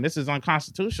time. This is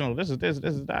unconstitutional. This is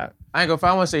that. I ain't gonna.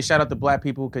 I want to say shout out to black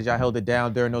people because y'all held it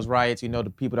down during those riots.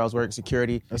 The people that was working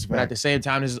security. That's But at the same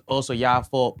time, this is also y'all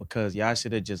fault because y'all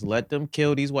should have just let them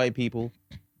kill these white people.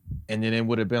 And then it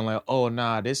would have been like, oh,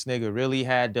 nah, this nigga really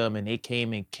had them and they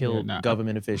came and killed nah.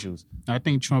 government officials. I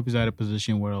think Trump is at a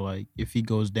position where, like, if he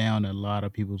goes down, a lot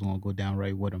of people's gonna go down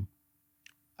right with him.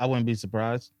 I wouldn't be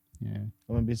surprised. Yeah, I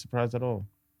wouldn't be surprised at all.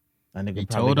 That nigga he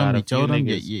probably told him. got a He few told him,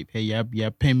 niggas. hey, yeah,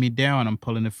 pin me down. I'm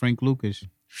pulling the Frank Lucas.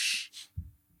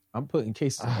 I'm putting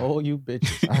cases on all you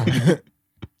bitches.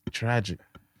 Tragic.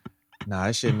 Nah,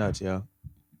 that shit nuts, yo.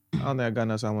 I don't think I got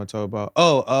nothing I want to talk about.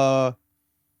 Oh,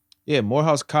 yeah,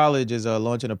 Morehouse College is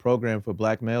launching a program for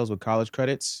black males with college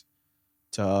credits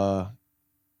to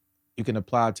you can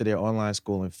apply to their online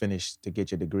school and finish to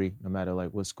get your degree, no matter like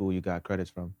what school you got credits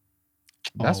from.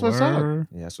 That's what's up. word.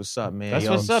 Yeah, that's what's up, man. That's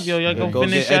Yo, what's up, yo. Y'all go go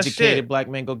finish get that educated, shit. black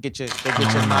man. Go get your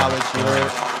knowledge. You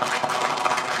heard?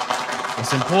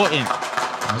 It's important.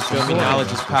 You feel me?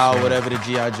 Knowledge is power. Whatever the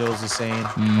GI Joes are saying,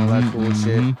 all that cool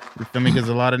shit. You feel me? Because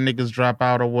a lot of niggas drop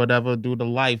out or whatever due to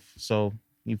life. So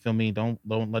you feel me? Don't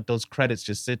let those credits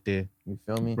just sit there. You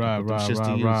feel me? Right.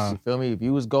 You feel me? If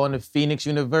you was going to Phoenix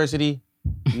University,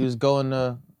 you was going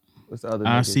to what's the other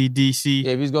niggas? ICDC.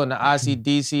 Yeah, if you was going to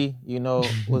ICDC, you know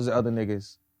what's the other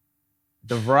niggas?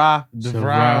 DeVry.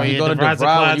 DeVry. You go to DeVry's a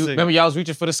DeVry. classic. Remember y'all was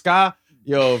reaching for the sky?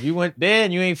 Yo, if you went there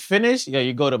and you ain't finished, yeah,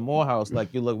 you go to Morehouse.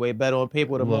 Like you look way better on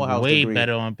paper with a Look Morehouse way degree.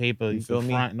 better on paper. You You feel feel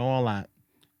me? front and all that.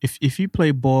 If you play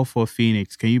ball for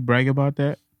Phoenix, can you brag about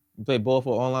that? You play ball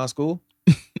for online school?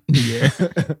 Yeah.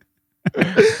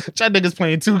 That niggas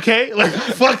playing 2K? Like, what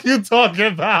the fuck you talking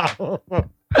about?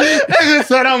 Nigga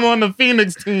said I'm on the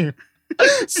Phoenix team.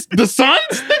 The Suns,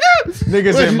 nigga?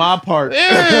 Niggas in my part.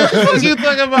 Yeah, what the fuck you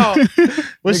talking about?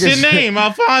 What's Niggas- your name?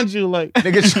 I'll find you. Like,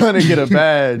 Niggas trying to get a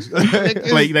badge.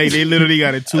 like they literally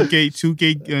got a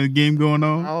 2K game going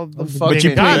on. fucking But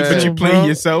you got playing to,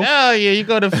 yourself. Hell yeah, you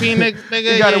go to Phoenix,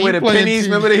 nigga. You gotta yeah, wear the playing pennies.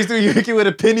 team. Remember they used to you wear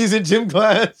the pennies in gym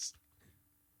class?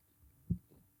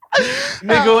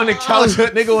 Nigga on the couch,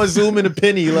 nigga on Zoom in a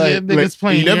penny. Yeah, Like, niggas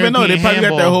playing. You never know. They European probably got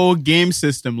handball. that whole game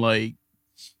system. Like,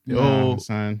 Nah,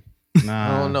 son.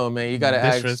 Nah. I don't know, man. You gotta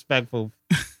ask. Disrespectful.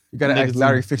 You gotta ask Niggas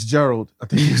Larry Fitzgerald. I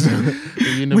think he's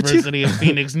The University of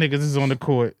Phoenix niggas is on the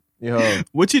court. yo.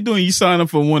 what you doing? You sign up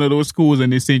for one of those schools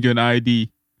and they send you an ID.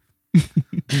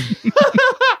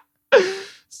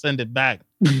 Send it back.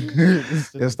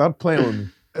 Yo, stop playing with me.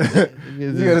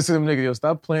 You gotta say them niggas, yo,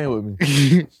 stop playing with me.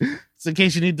 It's in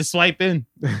case you need to swipe in.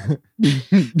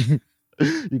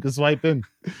 You can swipe in.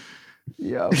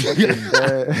 Yeah, I'm fucking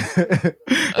dead.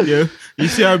 Yeah, you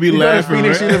see how I be You go to laughing,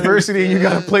 Phoenix right? University and you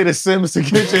gotta play The Sims to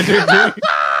get your degree.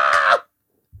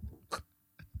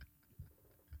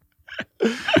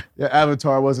 Your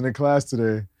avatar wasn't in class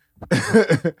today.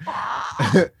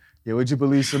 Yeah, would you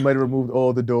believe somebody removed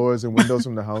all the doors and windows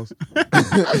from the house?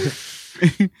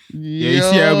 Yeah,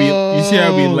 you see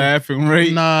how we laughing,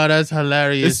 right? Nah, that's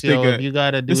hilarious, This yo. nigga- You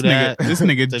gotta do this that. This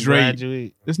nigga to Dre,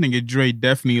 graduate. this nigga Dre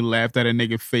definitely laughed at a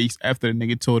nigga face after the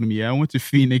nigga told him, "Yeah, I went to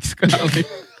Phoenix College."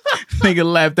 Nigga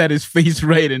laughed at his face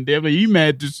right and there, but you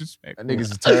mad disrespectful. That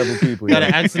niggas are terrible people. You gotta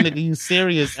Yeah. ask a nigga, you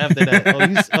serious after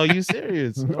that? Oh, you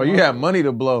serious? Oh, you have money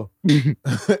to blow.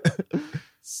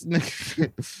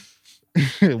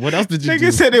 What else did you Nigga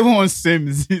do? said they want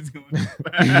Sims. He's going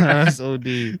That's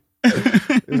OD. That's how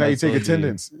you That's take so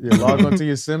attendance. You log onto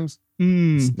your Sims.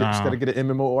 Mm, Nah. Just gotta get an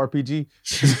MMORPG.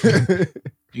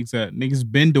 exactly. Niggas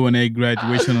been doing that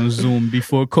graduation on Zoom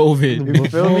before COVID. You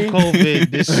feel Before me?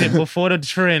 COVID, this shit before the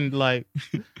trend, like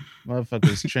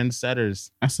motherfuckers,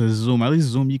 trendsetters. I said Zoom. At least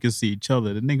Zoom, you can see each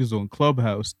other. The niggas on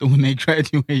Clubhouse doing their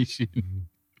graduation.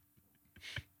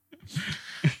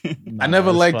 I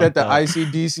never Nah, liked it's that the fucked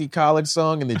up. ICDC college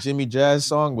song and the Jimmy Jazz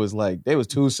song was like, they was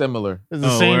too similar. It's the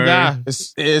Oh, same word. guy.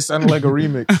 It sounded like a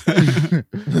remix.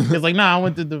 It's like, nah, I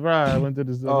went to the ride. I went to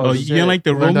the. Oh, you don't like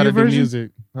the learned how Romeo to do version?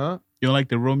 music. Huh? You don't like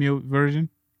the Romeo version?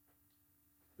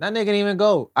 That nigga didn't even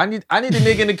go. I need a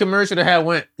nigga in the commercial that had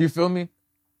went. You feel me?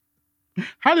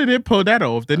 How did they pull that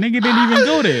off? The nigga didn't even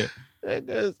go there.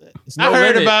 It's I no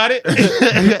heard limit. about it.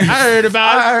 I heard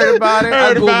about it. I heard about it. I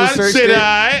Heard Google about it. searched Shit, it.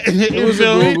 alright. It You was a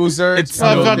feel me? Google search. It's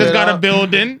I looked Motherfuckers it got a up.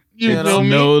 building. You You know? feel me?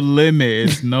 No limit.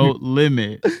 It's no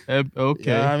limit. Okay. You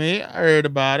know what I mean? I heard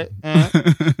about it.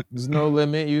 There's no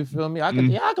limit. You feel me? I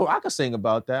could, I could sing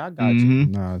about that. I got you. Mhm.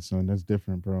 Nah, son, that's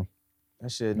different, bro.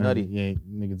 That shit nutty. Yeah,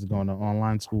 niggas going to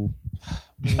online school.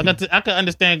 I could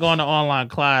understand going to online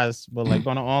class, but like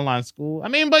going to online school. I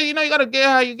mean, but you know, you gotta get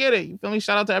how you get it. You feel me?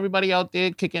 Shout out to everybody out there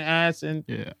kicking ass and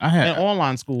Yeah, I had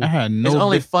online school. I had no. It's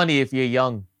only funny if you're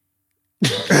young.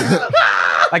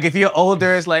 Like if you're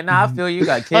older, it's like, nah, I feel you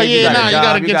got kids, Oh, you yeah, got nah, a you job,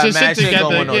 gotta you get got your mad shit shit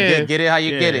going together, on. yeah. Get it how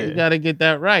you get You it. gotta get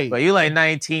that right. But you like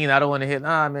 19, I don't want to hit.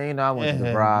 Nah, man, you know I went to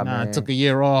the Nah, man. I took a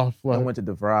year off. I What? went to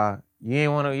DeVry. You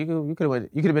ain't want to. You could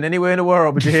have been anywhere in the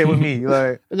world, but you're here with me. You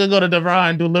like I could go to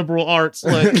DeVry and do liberal arts.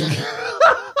 Like,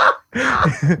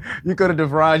 you go to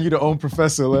DeVry and you the own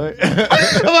professor. Like I'm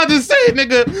about to say,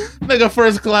 nigga,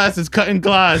 first class is cutting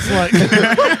glass. Like,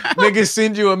 niggas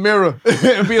send you a mirror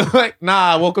and be like,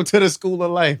 nah, welcome to the school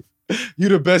of life. You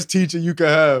the best teacher you can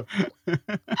have.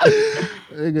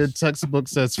 nigga, textbook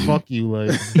says fuck you.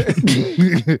 Like,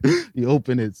 you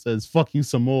open it, says fuck you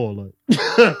some more. Like,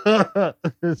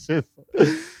 it's just,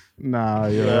 Nah,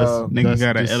 yo, Yo. Nigga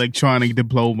got an electronic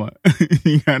diploma.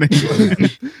 He got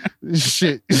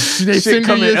shit. They Shit send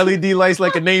come you in your, LED lights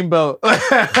like a name belt. nah,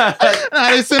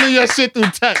 they sending your shit through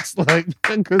text, like,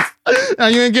 cause now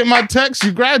you didn't get my text,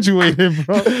 you graduated,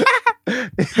 bro.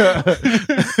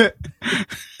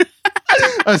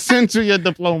 I sent you your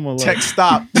diploma. Like. Text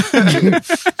stop.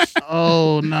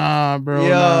 Oh nah, bro.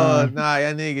 Yo, nah,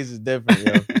 y'all niggas is different,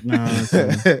 yo.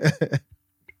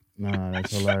 Nah,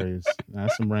 that's hilarious.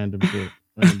 That's some random shit.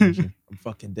 Random shit. I'm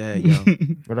fucking dead, yo.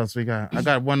 What else we got? I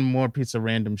got one more piece of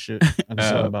random shit I can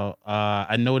talk about.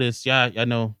 I noticed, I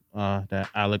know that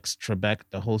Alex Trebek,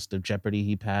 the host of Jeopardy,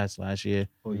 he passed last year.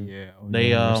 Oh yeah.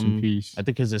 They Rest in peace. I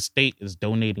think his estate is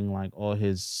donating like all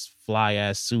his fly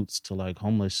ass suits to like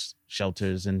homeless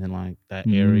shelters in like that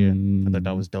area. I thought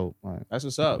that was dope. Like, That's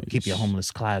what's up. keep your homeless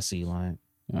classy, like.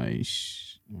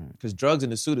 Nice. Because drugs in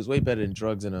the suit is way better than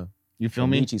drugs in a You feel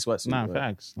me? Nietzsche sweatsuit. Nah, but-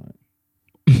 facts. Like,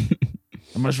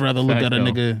 I'd much rather look Fact, at a though.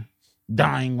 nigga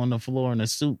dying on the floor in a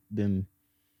suit than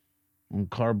on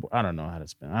cardboard. I don't know how to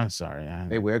spell. I'm sorry.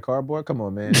 They wear cardboard? Come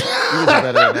on, man. You was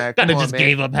better than that. Come Kinda on, just man.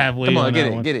 gave up halfway. Come on,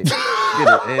 that one. get it. Get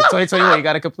it. In 2021, you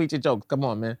got to complete your jokes. Come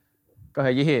on, man. Go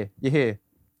ahead. You're here. You're here.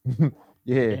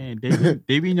 Man,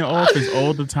 they be in your office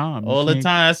all the time. All the You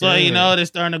time. That's why, Yeah. they're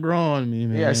starting to grow on me,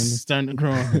 man. Yes. It's starting to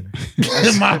grow on me.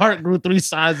 My heart grew 3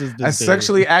 sizes this As day.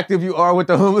 sexually active you are with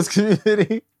the homeless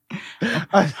community,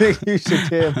 I think you should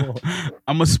care more.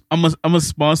 I'm a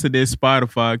sponsor their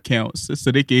Spotify accounts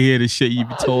so they can hear the shit you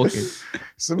be talking.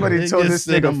 Somebody Nigga told this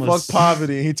said nigga, I'm a fuck s-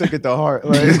 poverty, and he took it to heart.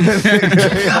 Like,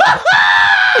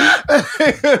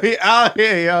 he out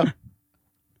here, yo.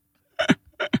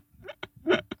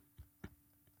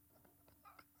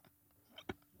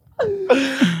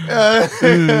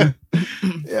 Yeah.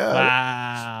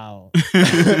 Wow.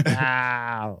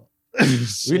 Wow.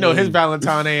 We know his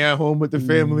Valentine ain't at home with the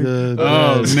family.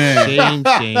 Oh,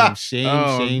 man. Shame,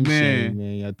 Oh, shame, man.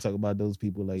 man. Y'all talk about those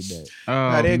people like that. Oh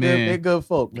Nah, they're man. good. They're good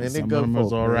folk, man. They're Some of good them folk.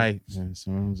 was all man. right. Man.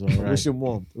 Some of them was all Wish right. him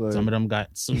warm. Like, Some of them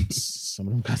got suits. Some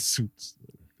of them got suits.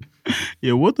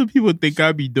 Yeah, what do people think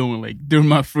I be doing like during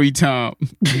my free time?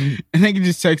 And they can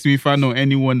just text me if I know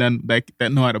anyone that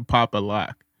know how to pop a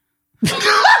lock.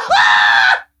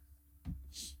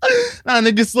 Nah,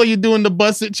 niggas saw you doing the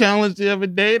busted challenge the other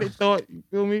day. They thought, you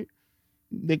feel me?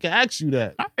 They can ask you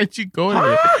that. I bet you go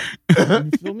there. You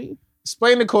feel me?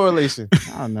 explain the correlation.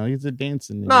 I don't know. He's a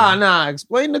dancing nigga. Nah.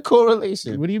 Explain the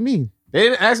correlation. What do you mean? They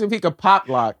didn't ask if he could pop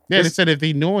lock. Yeah, they Just said if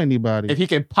he knew anybody. if he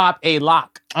can pop a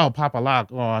lock. Oh, Papa Lock.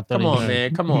 Oh, I thought Come he on, meant-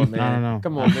 man. Come on, man. I don't know.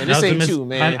 Come on, man. That This was a ain't you,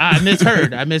 man. I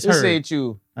misheard. I This misheard. ain't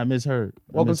you. I misheard.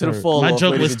 Welcome to the fall My off,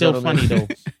 joke ladies was and still gentlemen. funny though.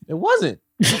 It wasn't.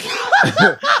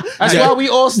 That's why we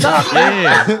all stopped.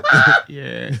 Yeah.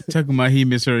 Yeah. Talking about he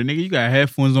misheard. Nigga, you got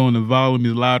headphones on, the volume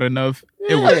is loud enough.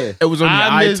 Yeah. It was on your I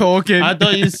eye missed- talking. I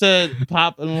thought you said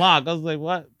pop and lock. I was like,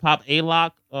 what? Pop a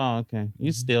lock? Oh, okay.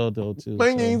 You still though too. My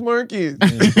so. name's Marcus.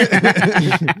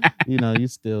 You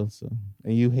still so,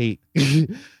 and you hate.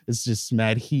 It's just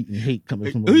mad heat and hate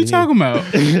coming from. Who you talking about?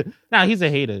 Nah, he's a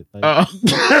hater. Like, Oh.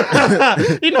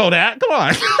 you know that. Come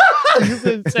on. You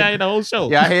been saying the whole show.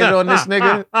 Yeah, I hated on this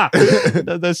nigga.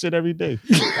 Does that shit every day.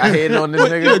 I hated on this Yo,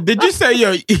 nigga. did you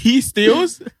say he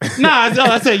steals? Nah, no,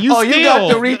 I said you Oh, steal. you got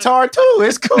the retard too.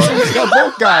 It's cool. Y'all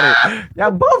both got it.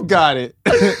 Y'all both got it.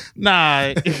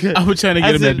 Nah. I was trying to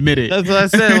get him to admit it. That's what I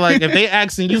said. Like, if they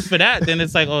asking you for that, then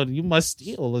it's like, oh, you must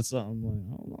steal or something. Like,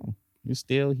 I don't know. You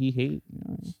steal, he hate.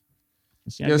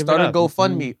 Yo, start a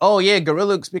GoFundMe. Oh yeah,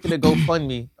 Gorilla. Speaking of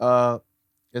GoFundMe,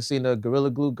 you seen the Gorilla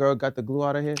Glue girl got the glue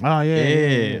out of here? Oh yeah,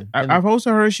 Yeah. I've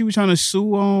also heard she was trying to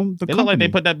sue the It looked like they company.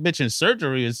 put that bitch in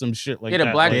surgery or some shit like Yeah, that.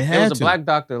 the black. They Like, It had was a to. black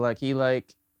doctor. Like he I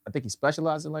think he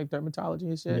specialized in like dermatology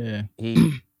and shit. Yeah. He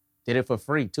did it for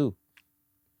free too.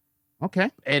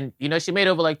 okay. And she made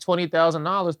over like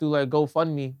 $20,000 through like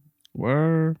GoFundMe.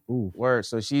 Word. Word.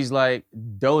 So she's like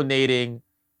donating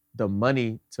the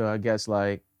money to, I guess,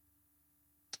 like,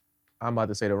 I'm about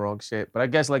to say the wrong shit, but I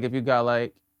guess like if you got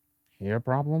like, Hair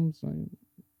problems. Like,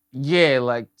 yeah,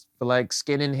 like for like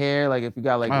skin and hair, like if you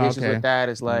got like Oh, issues okay. with that,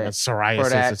 it's like psoriasis for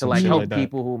that or to some like shit help like that.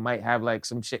 people who might have like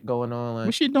some shit going on. Like,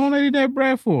 What she donated that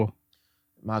bread for?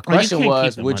 my you question can't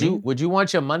was, keep the would money. you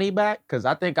want your money back? Because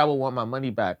I think I would want my money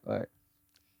back. Like,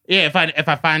 Yeah, if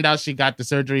I find out she got the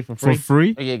surgery for For free.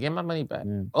 free? oh, yeah, get my money back.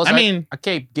 Yeah. Also, I mean, I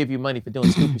can't give you money for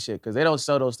doing stupid shit because they don't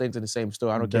sell those things in the same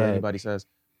store. I don't care what Right. anybody says.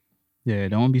 Yeah,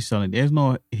 don't be selling. There's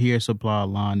no hair supply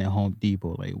line at Home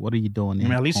Depot. Like, what are you doing? I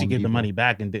mean, at least she Home get the Depot? money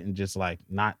back and didn't just like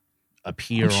not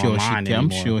appear I'm sure online I'm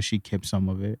anymore. sure she kept some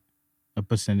of it, a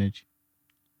percentage.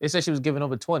 They said she was giving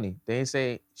over 20. They didn't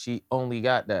say she only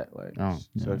got that. Like, Oh,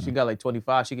 so if she got like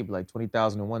 25, she could be like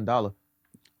 $20,001.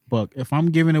 Buck, if I'm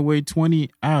giving away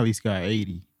 20, I at least got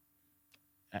 80.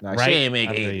 Nah, Right? she ain't make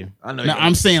I feel 80. you. I know. No, you I'm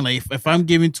ain't. saying like if I'm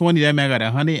giving 20, that man got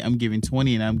 100. I'm giving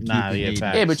 20, and I'm Nah, keeping yeah, 80.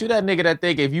 facts. Yeah, but you that nigga that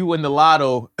think if you win the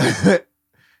lotto,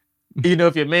 you know,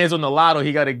 if your man's on the lotto,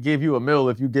 he got to give you $1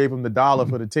 million if you gave him the $1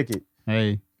 for the ticket,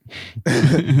 Hey,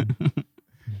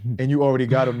 and you already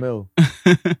got $1 million.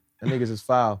 That niggas is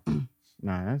foul.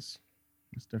 Nah, that's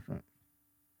different.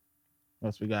 What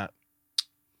else we got?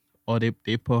 or they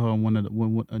put her on one of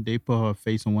the they put her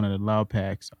face on one of the loud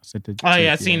packs. I said to Oh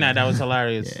yeah, I check, seen that. That was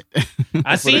hilarious. Yeah.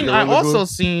 I also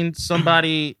seen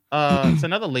somebody. It's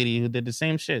another lady who did the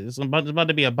same shit. It's about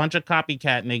to be a bunch of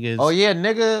copycat niggas. Oh yeah,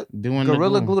 nigga, doing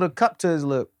Gorilla the glue. glued a cup to his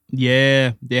lip.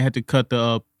 Yeah, they had to cut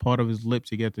the part of his lip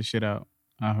to get the shit out.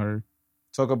 I heard.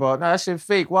 Talk about that shit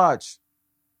fake. Watch.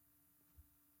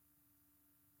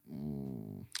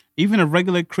 Even a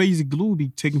regular crazy glue be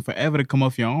taking forever to come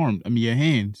off your arm. I mean your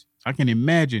hands. I can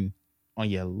imagine. on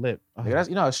your lip. Oh, Nigga, that's,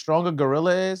 you know how strong a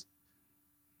gorilla is.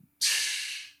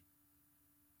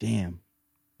 damn,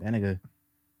 that nigga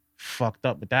fucked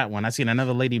up with that one. I seen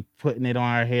another lady putting it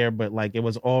on her hair, but like it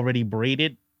was already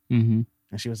braided. Mm-hmm.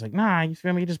 And she was like, nah, you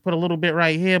feel me? You just put a little bit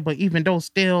right here, but even though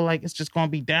still, like, it's just gonna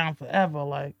be down forever.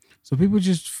 Like, So people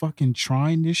just fucking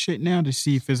trying this shit now to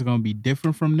see if it's gonna be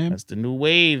different from them. that's the new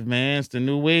wave, man. It's the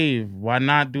new wave. Why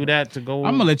not do that to go?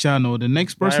 I'm gonna let y'all know the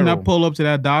next person Viral. I pull up to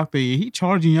that doctor, he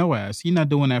charging your ass. He not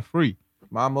doing that free.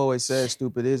 Mom always said,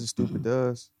 "Stupid is and stupid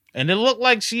does." And it looked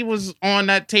like she was on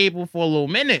that table for a little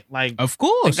minute. Like, Of they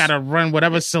course. gotta run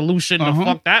whatever solution the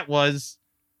fuck that was.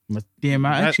 Damn,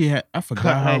 I Cut forgot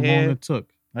how her long hair. it took.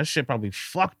 That shit probably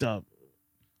fucked up.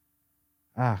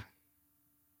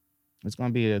 It's gonna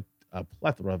be a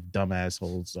plethora of dumb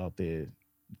assholes out there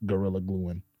gorilla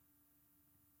gluing.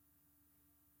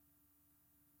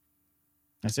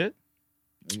 That's it?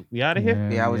 We out of here?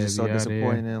 Yeah, I was just so we outta here.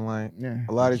 disappointed in like Yeah.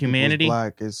 a lot of humanity. people's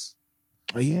black is.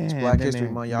 Oh, yeah. It's Black then History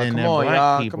they- Month, y'all. then Come they're on, black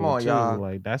y'all. people, Come on, too. y'all.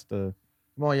 Like, that's the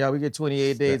Come on, y'all. We get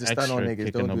 28 days to stun on extra niggas.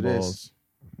 kicking Don't do the this. balls.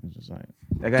 It's just like,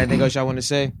 I got anything else y'all want to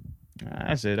say?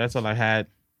 that's it. That's all I had.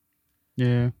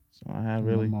 Yeah. So I had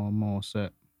really. I'm all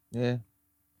set. Yeah.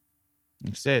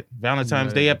 That's it.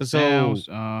 Valentine's Day episode.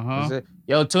 Uh-huh. That's it.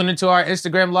 Yo, tune into our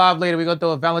Instagram live later. We're gonna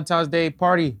throw a Valentine's Day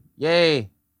party. Yay.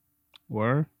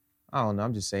 Word? I don't know.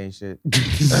 I'm just saying shit.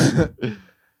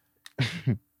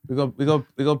 We're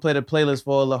gonna play the playlist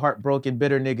for all the heartbroken,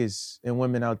 bitter niggas and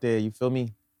women out there. You feel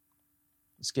me?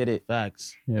 Let's get it.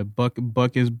 Facts. Yeah, Buck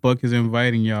is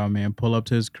inviting y'all, man. Pull up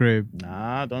to his crib.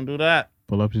 Nah, don't do that.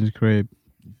 Pull up to his crib.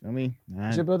 You feel me? Nah,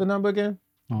 What's your building number again?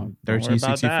 Don't worry about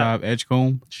 1365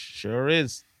 Edgecombe. sure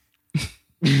is.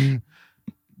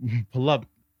 Pull up.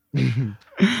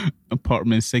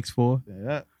 Apartment 64.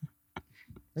 Yeah.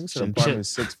 Nigga said Chill- apartment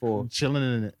 64. Chilling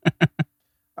in it.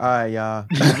 All right, y'all.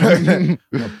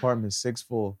 Apartment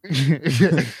 64.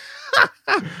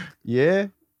 Yeah?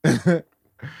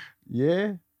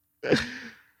 Yeah?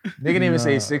 Nigga didn't even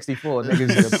say 64.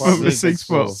 Nigga said apartment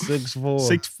 64. 64.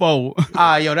 64.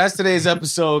 Yo, that's today's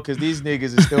episode because these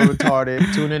niggas are still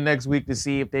retarded. Tune in next week to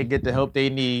see if they get the help they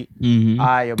need.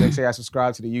 Mm-hmm. Yo, make sure y'all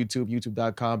subscribe to the YouTube,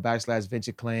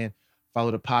 youtube.com/Venture Clan.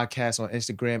 Follow the podcast on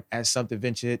Instagram at Something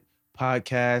Venture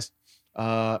Podcast.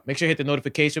 Make sure you hit the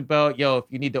notification bell. Yo, if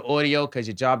you need the audio because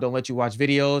your job don't let you watch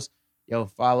videos, yo,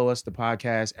 follow us, the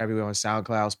podcast, everywhere on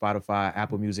SoundCloud, Spotify,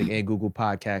 Apple Music, and Google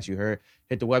Podcasts. You heard.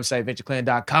 Hit the website,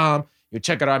 ventureclan.com. You'll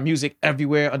check out our music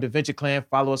everywhere under Venture Clan.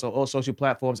 Follow us on all social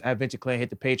platforms at Venture Clan. Hit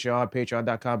the Patreon,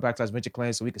 patreon.com/Venture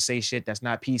Clan so we can say shit that's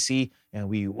not PC and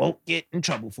we won't get in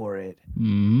trouble for it.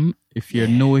 Mm-hmm. If you're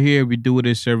new here, we do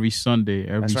this every Sunday.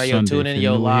 That's right, yo. Tune in,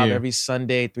 yo, live every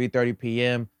Sunday, 3:30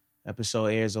 p.m. Episode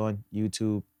airs on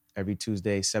YouTube every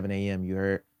Tuesday, 7 a.m. You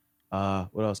heard.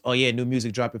 What else? Oh, yeah, new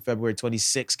music dropping February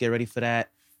 26th. Get ready for that.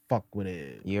 Fuck with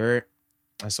it. You heard.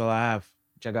 That's all I have.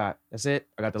 Check out. That's it.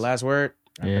 I got the last word.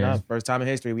 Wrap it Yeah. up. First time in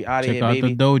history. We out of Check here, out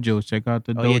baby. the dojos. Check out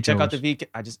the Oh, dojos. yeah, check out the VK.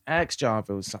 I just asked y'all if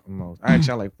it was something else. I asked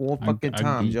y'all like four fucking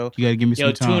times, yo. You gotta give me some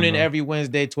Yo, time. tune in bro. every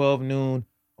Wednesday, 12 noon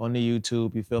on the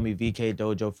YouTube. You feel me? VK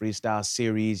Dojo Freestyle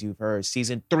Series. You've heard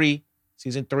season 3.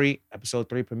 Season 3, episode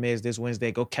 3 premieres this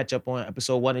Wednesday. Go catch up on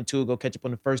episode 1 and 2. Go catch up on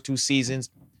the first 2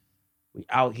 seasons. We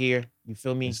out here. You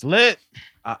feel me? It's lit.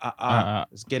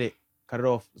 Let's get it. Cut it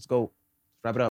off. Let's go. Wrap it up.